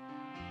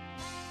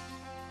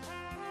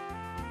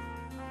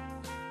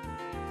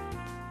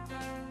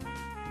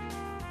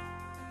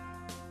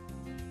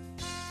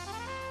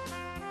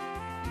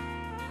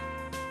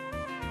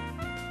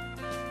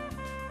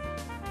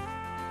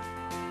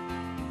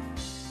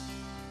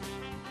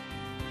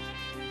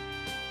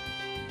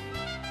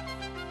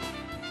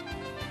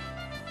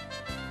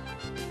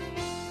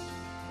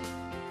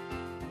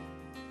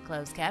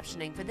 Closed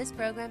captioning for this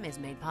program is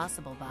made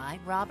possible by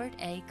Robert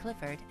A.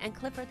 Clifford and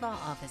Clifford Law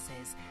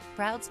Offices,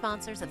 proud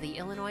sponsors of the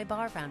Illinois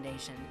Bar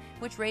Foundation,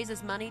 which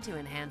raises money to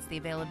enhance the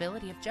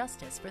availability of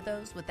justice for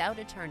those without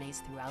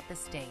attorneys throughout the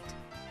state.